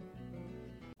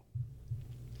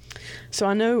 So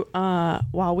I know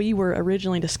while we were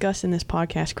originally discussing this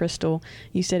podcast, Crystal,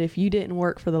 you said if you didn't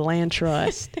work for the Land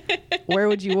Trust, where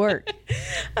would you work?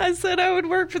 I said I would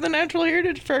work for the Natural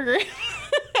Heritage Program.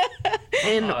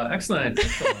 And excellent.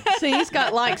 see,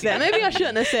 Scott likes that. Maybe I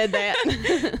shouldn't have said that.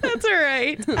 That's all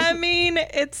right. I mean,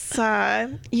 it's,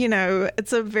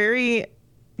 it's a very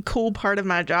cool part of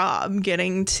my job,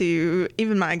 getting to,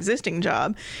 even my existing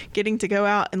job, getting to go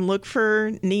out and look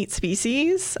for neat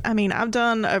species. I mean, I've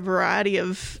done a variety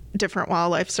of different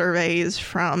wildlife surveys,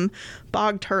 from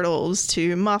bog turtles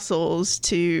to mussels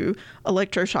to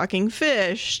electroshocking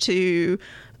fish to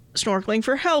snorkeling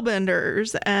for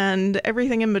hellbenders and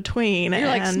everything in between. You're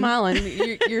like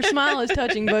smiling. Your smile is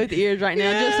touching both ears right now,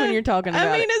 just when you're talking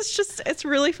about it. It's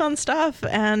really fun stuff.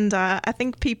 And I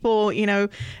think people,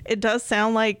 it does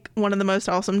sound like one of the most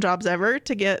awesome jobs ever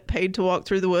to get paid to walk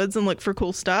through the woods and look for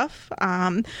cool stuff.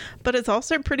 But it's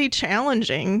also pretty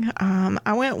challenging.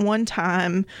 I went one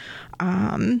time,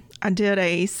 I did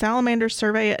a salamander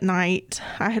survey at night.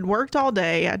 I had worked all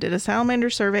day. I did a salamander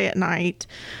survey at night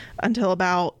until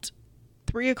about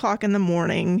 3 o'clock in the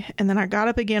morning. And then I got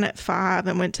up again at 5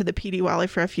 and went to the PD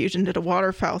Wildlife Refuge and did a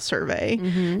waterfowl survey,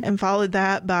 and followed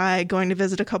that by going to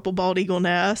visit a couple bald eagle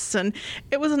nests. And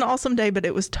it was an awesome day, but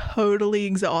it was totally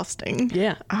exhausting.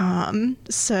 Yeah.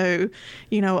 So,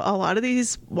 a lot of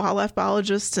these wildlife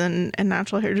biologists and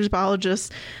natural heritage biologists,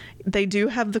 they do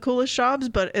have the coolest jobs,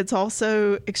 but it's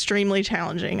also extremely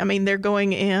challenging. I mean, they're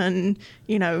going in,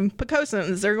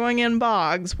 Pecosins, they're going in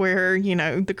bogs where,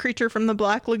 the creature from the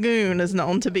Black Lagoon is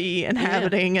known to be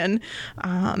inhabiting, and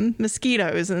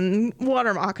mosquitoes and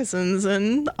water moccasins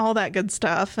and all that good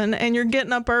stuff. And you're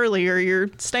getting up early or you're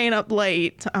staying up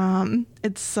late.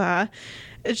 It's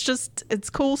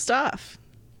cool stuff.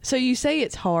 So you say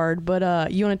it's hard,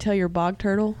 but you want to tell your bog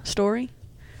turtle story?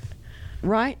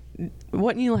 Right?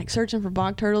 Wasn't you like searching for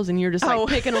bog turtles and you're just like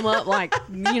picking them up like,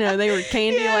 they were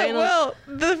candy? Yeah, well,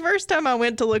 the first time I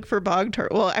went to look for bog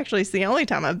turtle, well, actually it's the only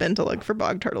time I've been to look for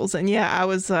bog turtles. And yeah, I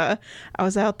was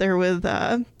out there with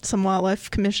some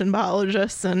wildlife commission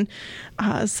biologists, and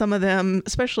some of them,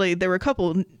 especially, there were a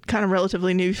couple kind of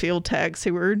relatively new field techs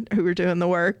who were doing the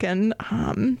work, and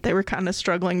they were kind of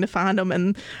struggling to find them.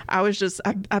 And I was just,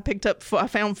 I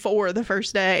found 4 the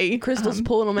first day. Crystal's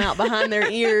pulling them out behind their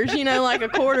ears, like a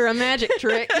quarter, a magic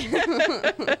trick.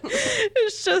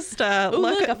 It's just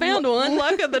look, I found one.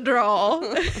 Luck of the draw.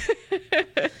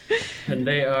 And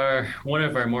they are one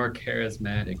of our more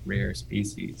charismatic rare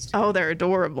species. Oh, they're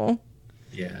adorable.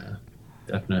 Yeah,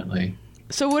 definitely.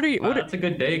 So what are you? Wow, that's a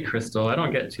good day, Crystal. I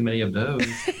don't get too many of those.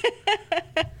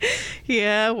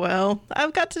 Yeah, well,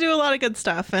 I've got to do a lot of good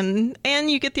stuff, and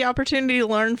you get the opportunity to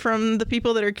learn from the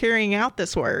people that are carrying out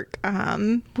this work,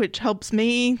 which helps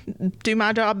me do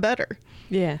my job better.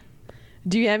 Yeah.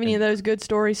 Do you have any of those good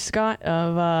stories, Scott,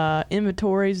 of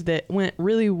inventories that went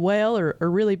really well or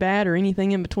really bad or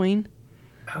anything in between?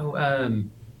 Oh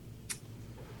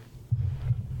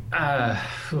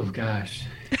gosh.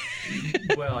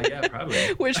 Well, yeah,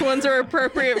 probably. Which ones are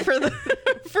appropriate for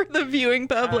the viewing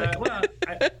public? Well,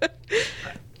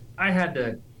 I had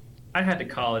to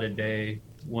call it a day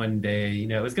one day.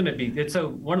 It was going to be. So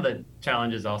one of the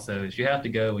challenges also is you have to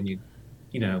go when you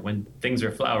when things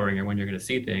are flowering or when you're going to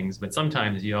see things, but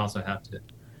sometimes you also have to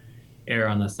err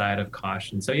on the side of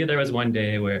caution. So yeah, there was one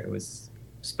day where it was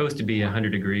supposed to be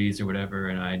 100 degrees or whatever,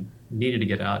 and I needed to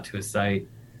get out to a site.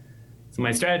 So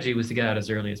my strategy was to get out as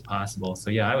early as possible. So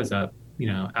yeah, I was up,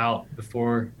 out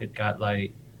before it got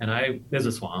light, and there's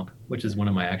a swamp, which is one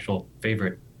of my actual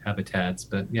favorite habitats,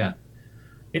 but yeah,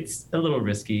 it's a little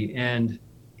risky. And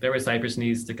there were cypress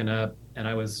knees sticking up, and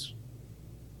I was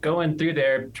going through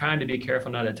there trying to be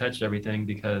careful not to touch everything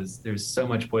because there's so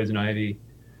much poison ivy.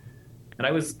 And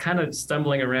I was kind of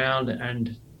stumbling around,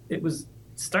 and it was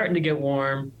starting to get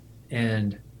warm,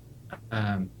 and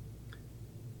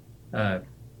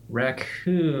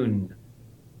raccoon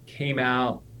came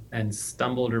out and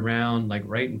stumbled around like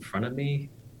right in front of me,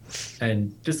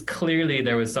 and just clearly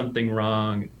there was something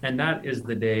wrong. And that is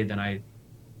the day that I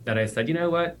said, you know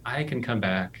what, I can come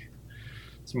back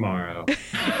tomorrow.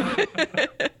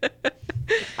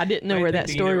 I didn't know where that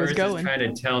story was going. Is trying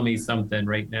to tell me something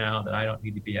right now that I don't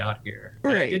need to be out here.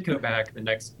 Right. I did go back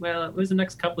it was the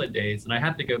next couple of days, and I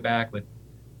had to go back with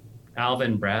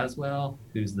Alvin Braswell,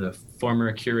 who's the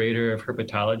former curator of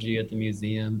herpetology at the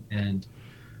museum. And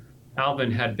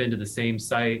Alvin had been to the same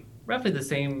site roughly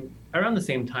around the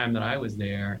same time that I was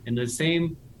there. And the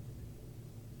same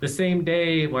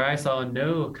day where I saw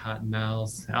no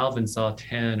cottonmouths, Alvin saw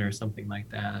 10 or something like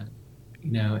that,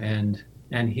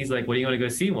 and he's like, well, you want to go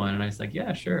see one? And I was like,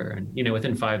 yeah, sure. And,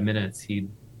 within 5 minutes, he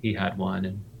had one.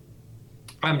 And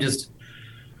I'm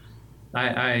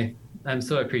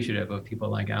so appreciative of people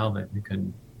like Alvin who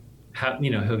can have,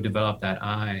 who have developed that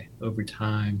eye over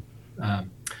time.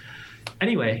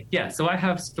 Anyway, yeah, so I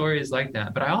have stories like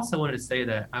that. But I also wanted to say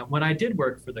that when I did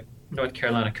work for the North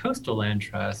Carolina Coastal Land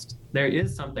Trust, there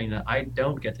is something that I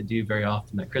don't get to do very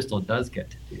often that Crystal does get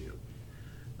to do.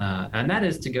 And that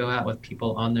is to go out with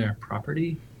people on their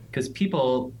property, because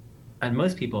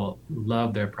most people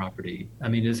love their property. I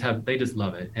mean, they just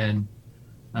love it. And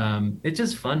it's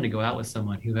just fun to go out with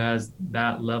someone who has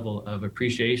that level of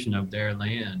appreciation of their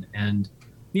land. And,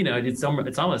 it's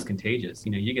almost contagious.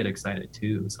 You get excited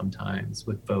too sometimes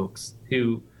with folks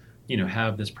who,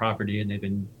 have this property and they've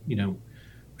been,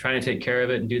 trying to take care of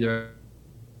it and do their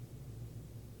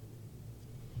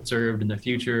served in the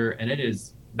future. And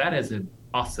that is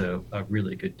also a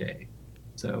really good day.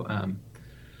 So,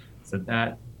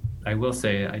 that I will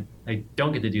say, I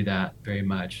don't get to do that very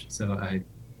much. So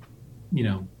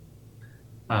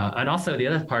and also the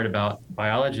other part about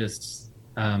biologists,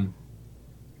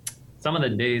 some of the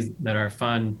days that are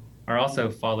fun are also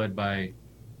followed by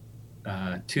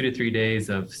 2 to 3 days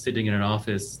of sitting in an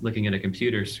office looking at a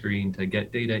computer screen to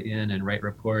get data in and write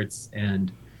reports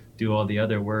and do all the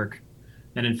other work.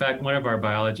 And in fact, one of our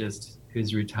biologists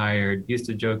who's retired used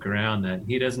to joke around that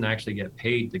he doesn't actually get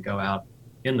paid to go out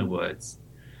in the woods.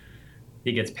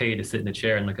 He gets paid to sit in a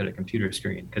chair and look at a computer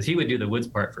screen, because he would do the woods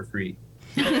part for free.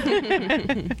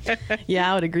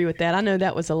 Yeah, I would agree with that. I know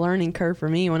that was a learning curve for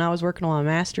me. When I was working on my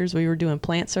master's, we were doing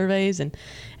plant surveys, and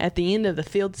at the end of the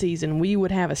field season, we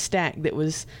would have a stack that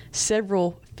was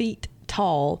several feet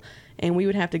tall, and we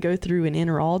would have to go through and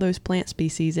enter all those plant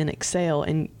species in Excel,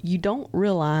 and you don't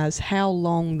realize how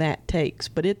long that takes,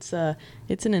 but it's an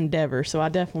endeavor. So I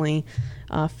definitely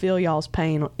feel y'all's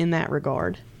pain in that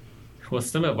regard. Well,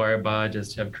 some of our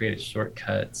biologists have created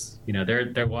shortcuts.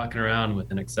 They're walking around with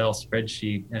an Excel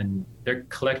spreadsheet, and they're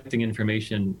collecting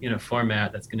information in a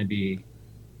format that's going to be.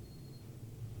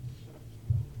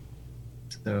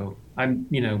 So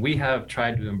we have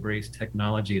tried to embrace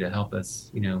technology to help us,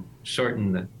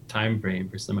 shorten the time frame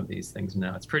for some of these things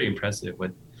now. It's pretty impressive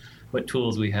what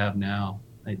tools we have now,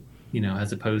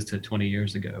 as opposed to 20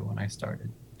 years ago when I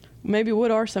started. Maybe what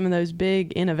are some of those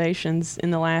big innovations in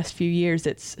the last few years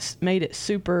that's made it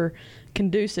super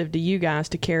conducive to you guys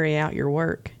to carry out your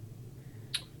work?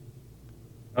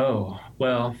 Oh,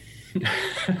 well,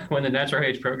 when the Natural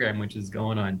Heritage Program, which is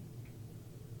going on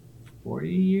 40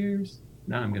 years,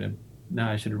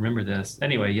 I should remember this.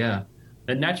 Anyway, yeah,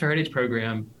 the Natural Heritage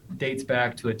Program dates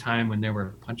back to a time when there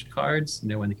were punch cards,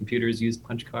 when the computers used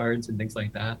punch cards and things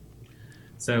like that.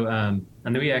 So, and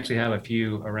then we actually have a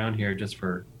few around here just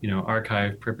for,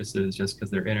 archive purposes, just because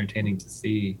they're entertaining to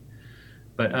see.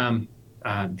 But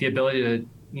the ability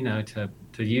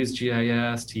to use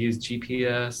GIS, to use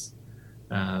GPS,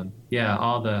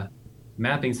 all the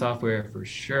mapping software for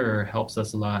sure helps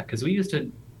us a lot, because we used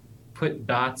to put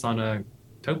dots on a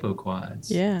topo quads.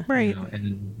 Yeah, right.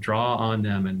 And draw on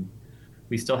them, and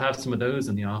we still have some of those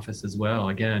in the office as well.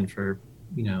 Again, for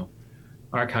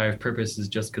archive purposes,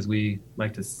 just because we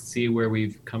like to see where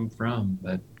we've come from.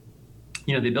 But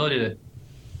the ability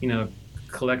to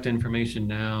collect information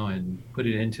now and put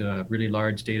it into a really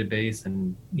large database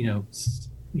and,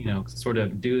 sort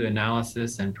of do the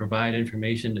analysis and provide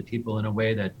information to people in a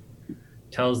way that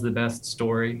tells the best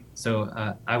story. So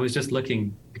I was just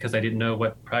looking, because I didn't know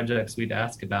what projects we'd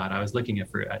ask about. I was looking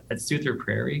at Souther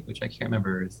Prairie, which I can't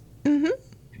remember.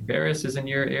 Barris is in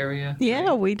your area? Yeah,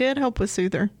 right? we did help with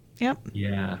Souther. Yep.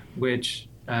 Yeah, which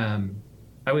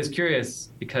I was curious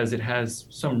because it has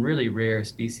some really rare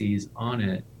species on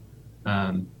it.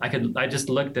 I just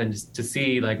looked to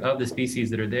see, like, of the species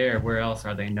that are there, where else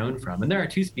are they known from? And there are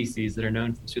 2 species that are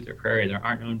known from Souther Prairie that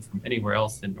aren't known from anywhere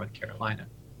else in North Carolina.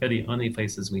 They're the only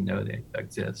places we know they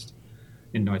exist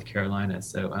in North Carolina.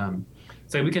 So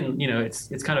we can,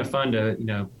 it's kind of fun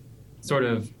to, sort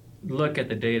of look at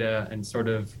the data and sort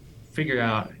of figure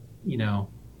out,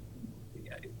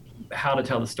 how to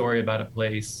tell the story about a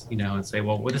place, and say,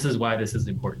 well, this is why this is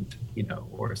important,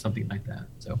 or something like that.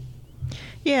 So.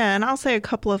 Yeah, and I'll say a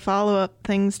couple of follow-up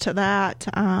things to that.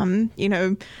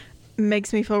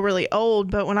 Makes me feel really old,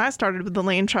 but when I started with the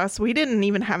Land Trust, we didn't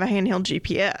even have a handheld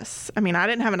GPS. I mean, I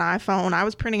didn't have an iPhone. I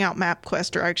was printing out MapQuest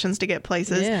directions to get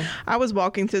places. Yeah. I was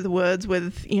walking through the woods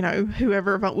with,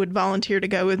 whoever would volunteer to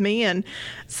go with me and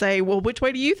say, well, which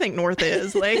way do you think north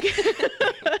is? Like,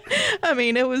 I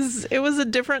mean, it was a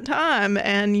different time.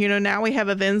 And, now we have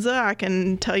Avenza. I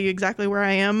can tell you exactly where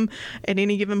I am at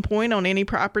any given point on any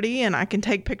property, and I can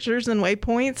take pictures and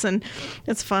waypoints. And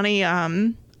it's funny,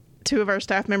 2 of our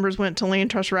staff members went to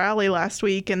Land Trust Rally last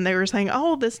week, and they were saying,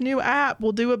 oh, this new app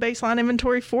will do a baseline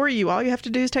inventory for you. All you have to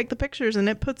do is take the pictures, and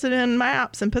it puts it in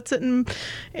Maps and puts it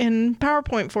in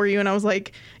PowerPoint for you. And I was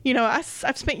like,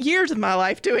 I've spent years of my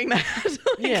life doing that.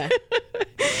 Yeah.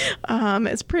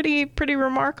 It's pretty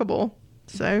remarkable.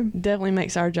 So Definitely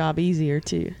makes our job easier,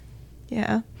 too.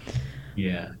 yeah.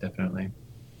 Yeah, definitely.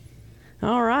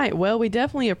 All right. Well, we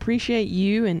definitely appreciate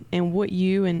you and what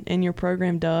you and your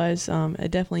program does.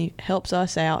 It definitely helps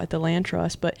us out at the Land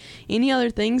Trust. But any other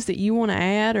things that you want to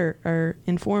add or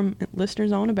inform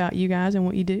listeners on about you guys and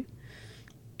what you do?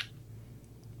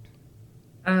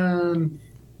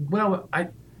 Well, I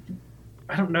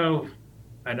don't know,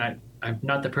 and I'm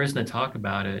not the person to talk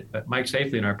about it, but Mike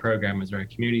Shafley in our program is our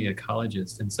community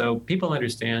ecologist. And so people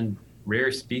understand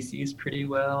rare species pretty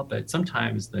well, but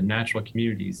sometimes the natural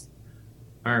communities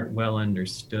aren't well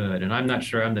understood. And I'm not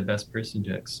sure I'm the best person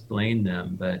to explain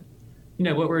them, but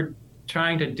what we're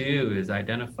trying to do is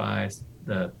identify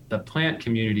the plant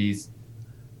communities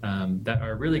that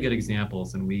are really good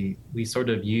examples. And we sort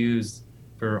of use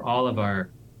for all of our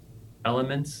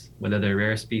elements, whether they're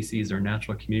rare species or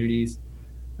natural communities,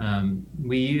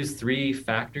 we use 3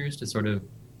 factors to sort of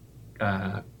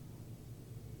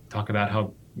talk about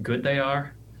how good they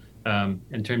are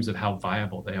in terms of how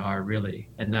viable they are, really.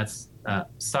 And that's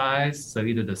size, so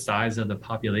either the size of the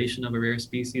population of a rare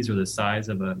species or the size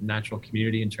of a natural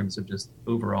community in terms of just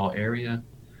overall area.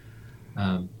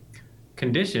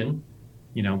 Condition,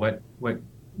 what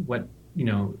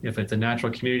if it's a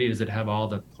natural community, does it have all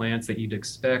the plants that you'd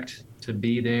expect to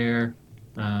be there?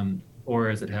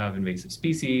 Or does it have invasive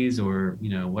species? Or,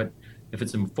 what if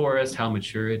it's in forest, how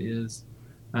mature it is?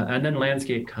 And then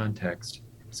landscape context.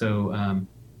 So,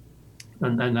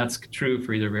 and that's true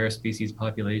for either rare species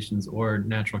populations or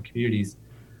natural communities.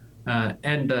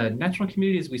 And natural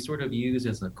communities we sort of use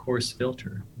as a coarse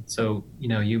filter. So,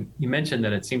 you mentioned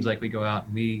that it seems like we go out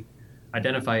and we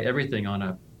identify everything on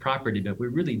a property, but we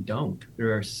really don't.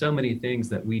 There are so many things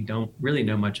that we don't really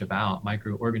know much about,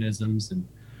 microorganisms and,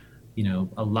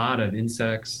 a lot of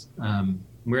insects.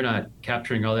 We're not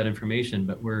capturing all that information,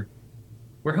 but we're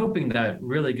hoping that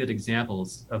really good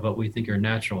examples of what we think are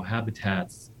natural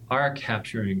habitats are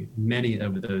capturing many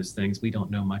of those things we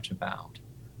don't know much about.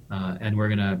 And we're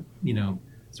going to,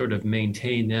 sort of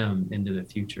maintain them into the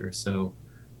future. So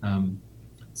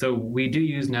we do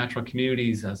use natural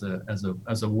communities as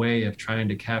a way of trying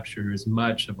to capture as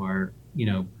much of our,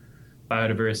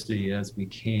 biodiversity as we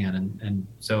can. And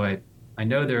so I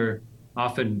know they're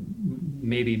often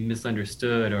maybe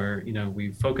misunderstood, or,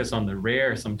 we focus on the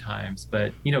rare sometimes,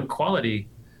 but, quality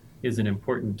is an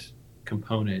important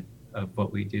component of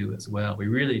what we do as well. We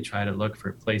really try to look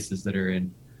for places that are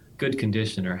in good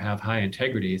condition or have high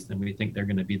integrities, and we think they're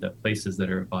going to be the places that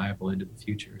are viable into the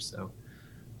future. So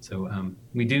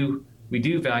we do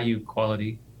value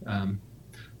quality.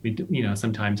 We do,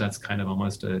 sometimes that's kind of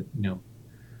almost a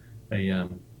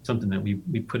something that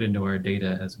we put into our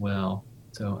data as well.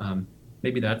 So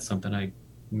maybe that's something I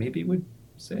maybe would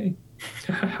say.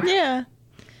 Yeah.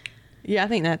 Yeah, I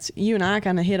think you and I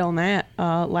kind of hit on that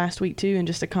last week too, in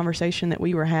just a conversation that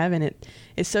we were having.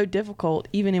 It's so difficult,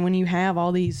 even when you have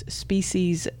all these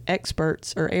species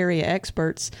experts or area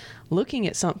experts looking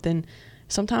at something.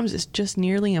 Sometimes it's just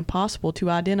nearly impossible to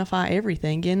identify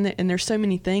everything. And there's so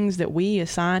many things that we as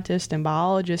scientists and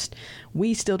biologists,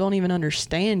 we still don't even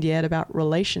understand yet about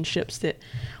relationships that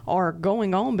are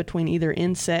going on between either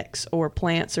insects or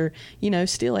plants, or,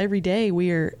 still every day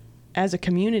as a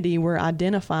community, we're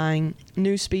identifying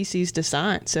new species to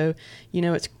science. So,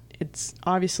 it's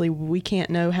obviously we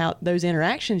can't know how those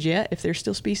interactions yet if there's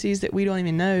still species that we don't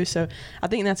even know. So I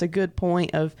think that's a good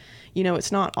point of,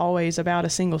 it's not always about a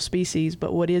single species,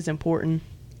 but what is important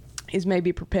is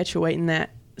maybe perpetuating that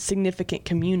significant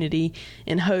community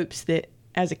in hopes that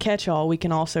as a catch-all, we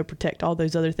can also protect all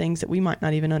those other things that we might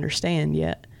not even understand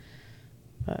yet.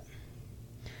 But.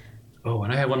 Oh,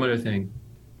 and I have one other thing.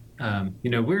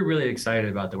 We're really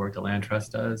excited about the work that Land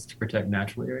Trust does to protect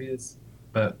natural areas,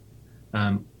 but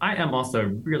I am also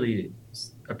really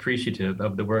appreciative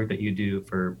of the work that you do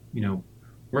for,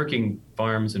 working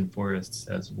farms and forests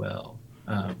as well.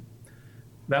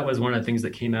 That was one of the things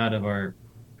that came out of our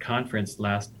conference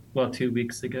 2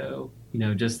 weeks ago.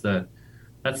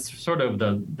 That's sort of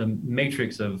the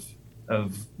matrix of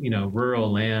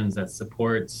rural lands that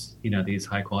supports, these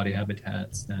high quality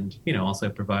habitats, and, also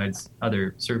provides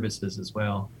other services as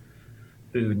well,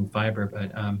 food and fiber.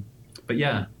 But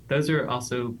yeah, those are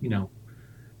also,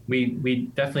 we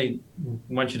definitely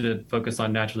want you to focus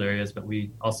on natural areas, but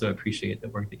we also appreciate the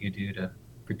work that you do to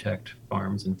protect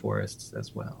farms and forests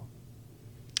as well.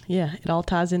 Yeah, it all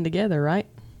ties in together, right?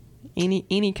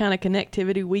 Any kind of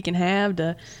connectivity we can have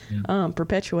to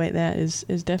perpetuate that is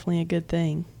definitely a good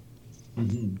thing.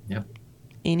 Mm-hmm. Yep.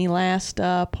 Any last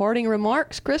parting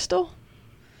remarks, Crystal?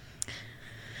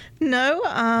 No,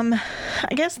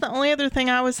 I guess the only other thing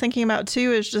I was thinking about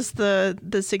too is just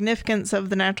the significance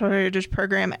of the Natural Heritage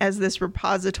Program as this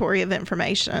repository of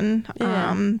information.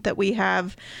 That we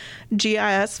have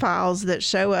GIS files that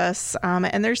show us,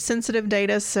 and there's sensitive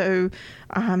data, so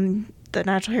the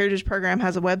Natural Heritage Program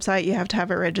has a website you have to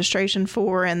have a registration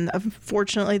for, and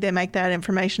fortunately they make that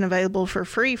information available for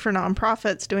free for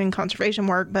nonprofits doing conservation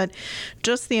work. But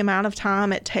just the amount of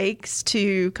time it takes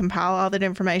to compile all that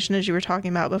information, as you were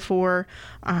talking about before,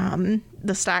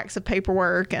 the stacks of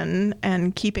paperwork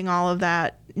and keeping all of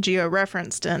that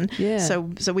geo-referenced, and so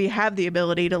we have the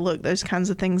ability to look those kinds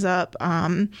of things up.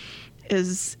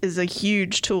 Is a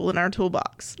huge tool in our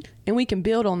toolbox. And we can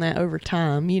build on that over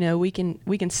time. We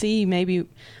can see maybe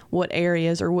what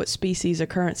areas or what species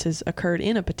occurrences occurred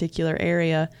in a particular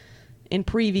area in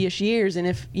previous years. And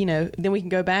if, then we can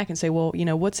go back and say, well,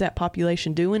 what's that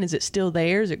population doing? Is it still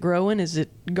there? Is it growing? Is it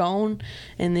gone?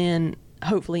 And then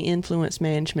hopefully influence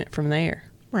management from there.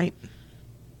 Right.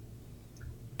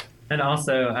 And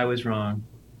also, I was wrong.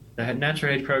 The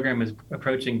Natural Heritage Program is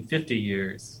approaching 50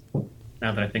 years.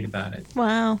 Now that I think about it.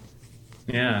 Wow.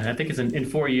 Yeah, I think it's in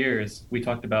 4 years. We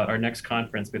talked about our next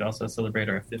conference. We'd also celebrate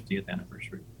our 50th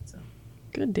anniversary. So.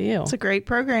 Good deal. It's a great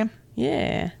program.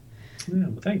 Yeah. Yeah,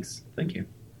 well, thanks. Thank you.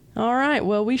 All right.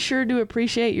 Well, we sure do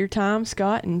appreciate your time,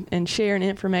 Scott, and sharing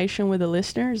information with the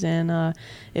listeners. And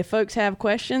if folks have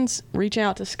questions, reach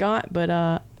out to Scott.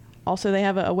 But also they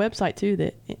have a website, too,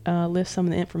 that lists some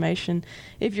of the information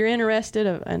if you're interested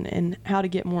in how to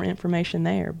get more information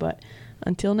there. But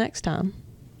until next time.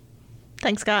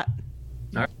 Thanks, Scott.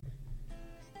 All right.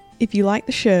 If you like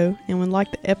the show and would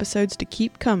like the episodes to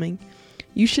keep coming,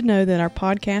 you should know that our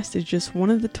podcast is just one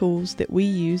of the tools that we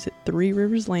use at Three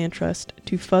Rivers Land Trust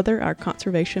to further our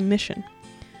conservation mission.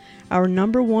 Our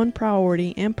number one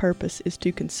priority and purpose is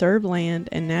to conserve land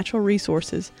and natural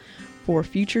resources for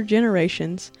future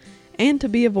generations, and to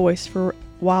be a voice for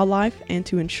wildlife and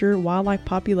to ensure wildlife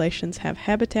populations have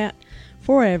habitat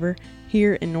forever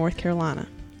here in North Carolina.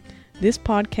 This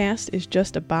podcast is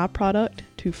just a byproduct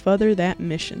to further that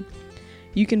mission.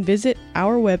 You can visit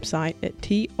our website at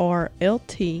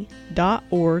trlt.org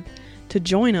to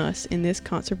join us in this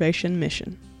conservation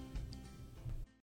mission.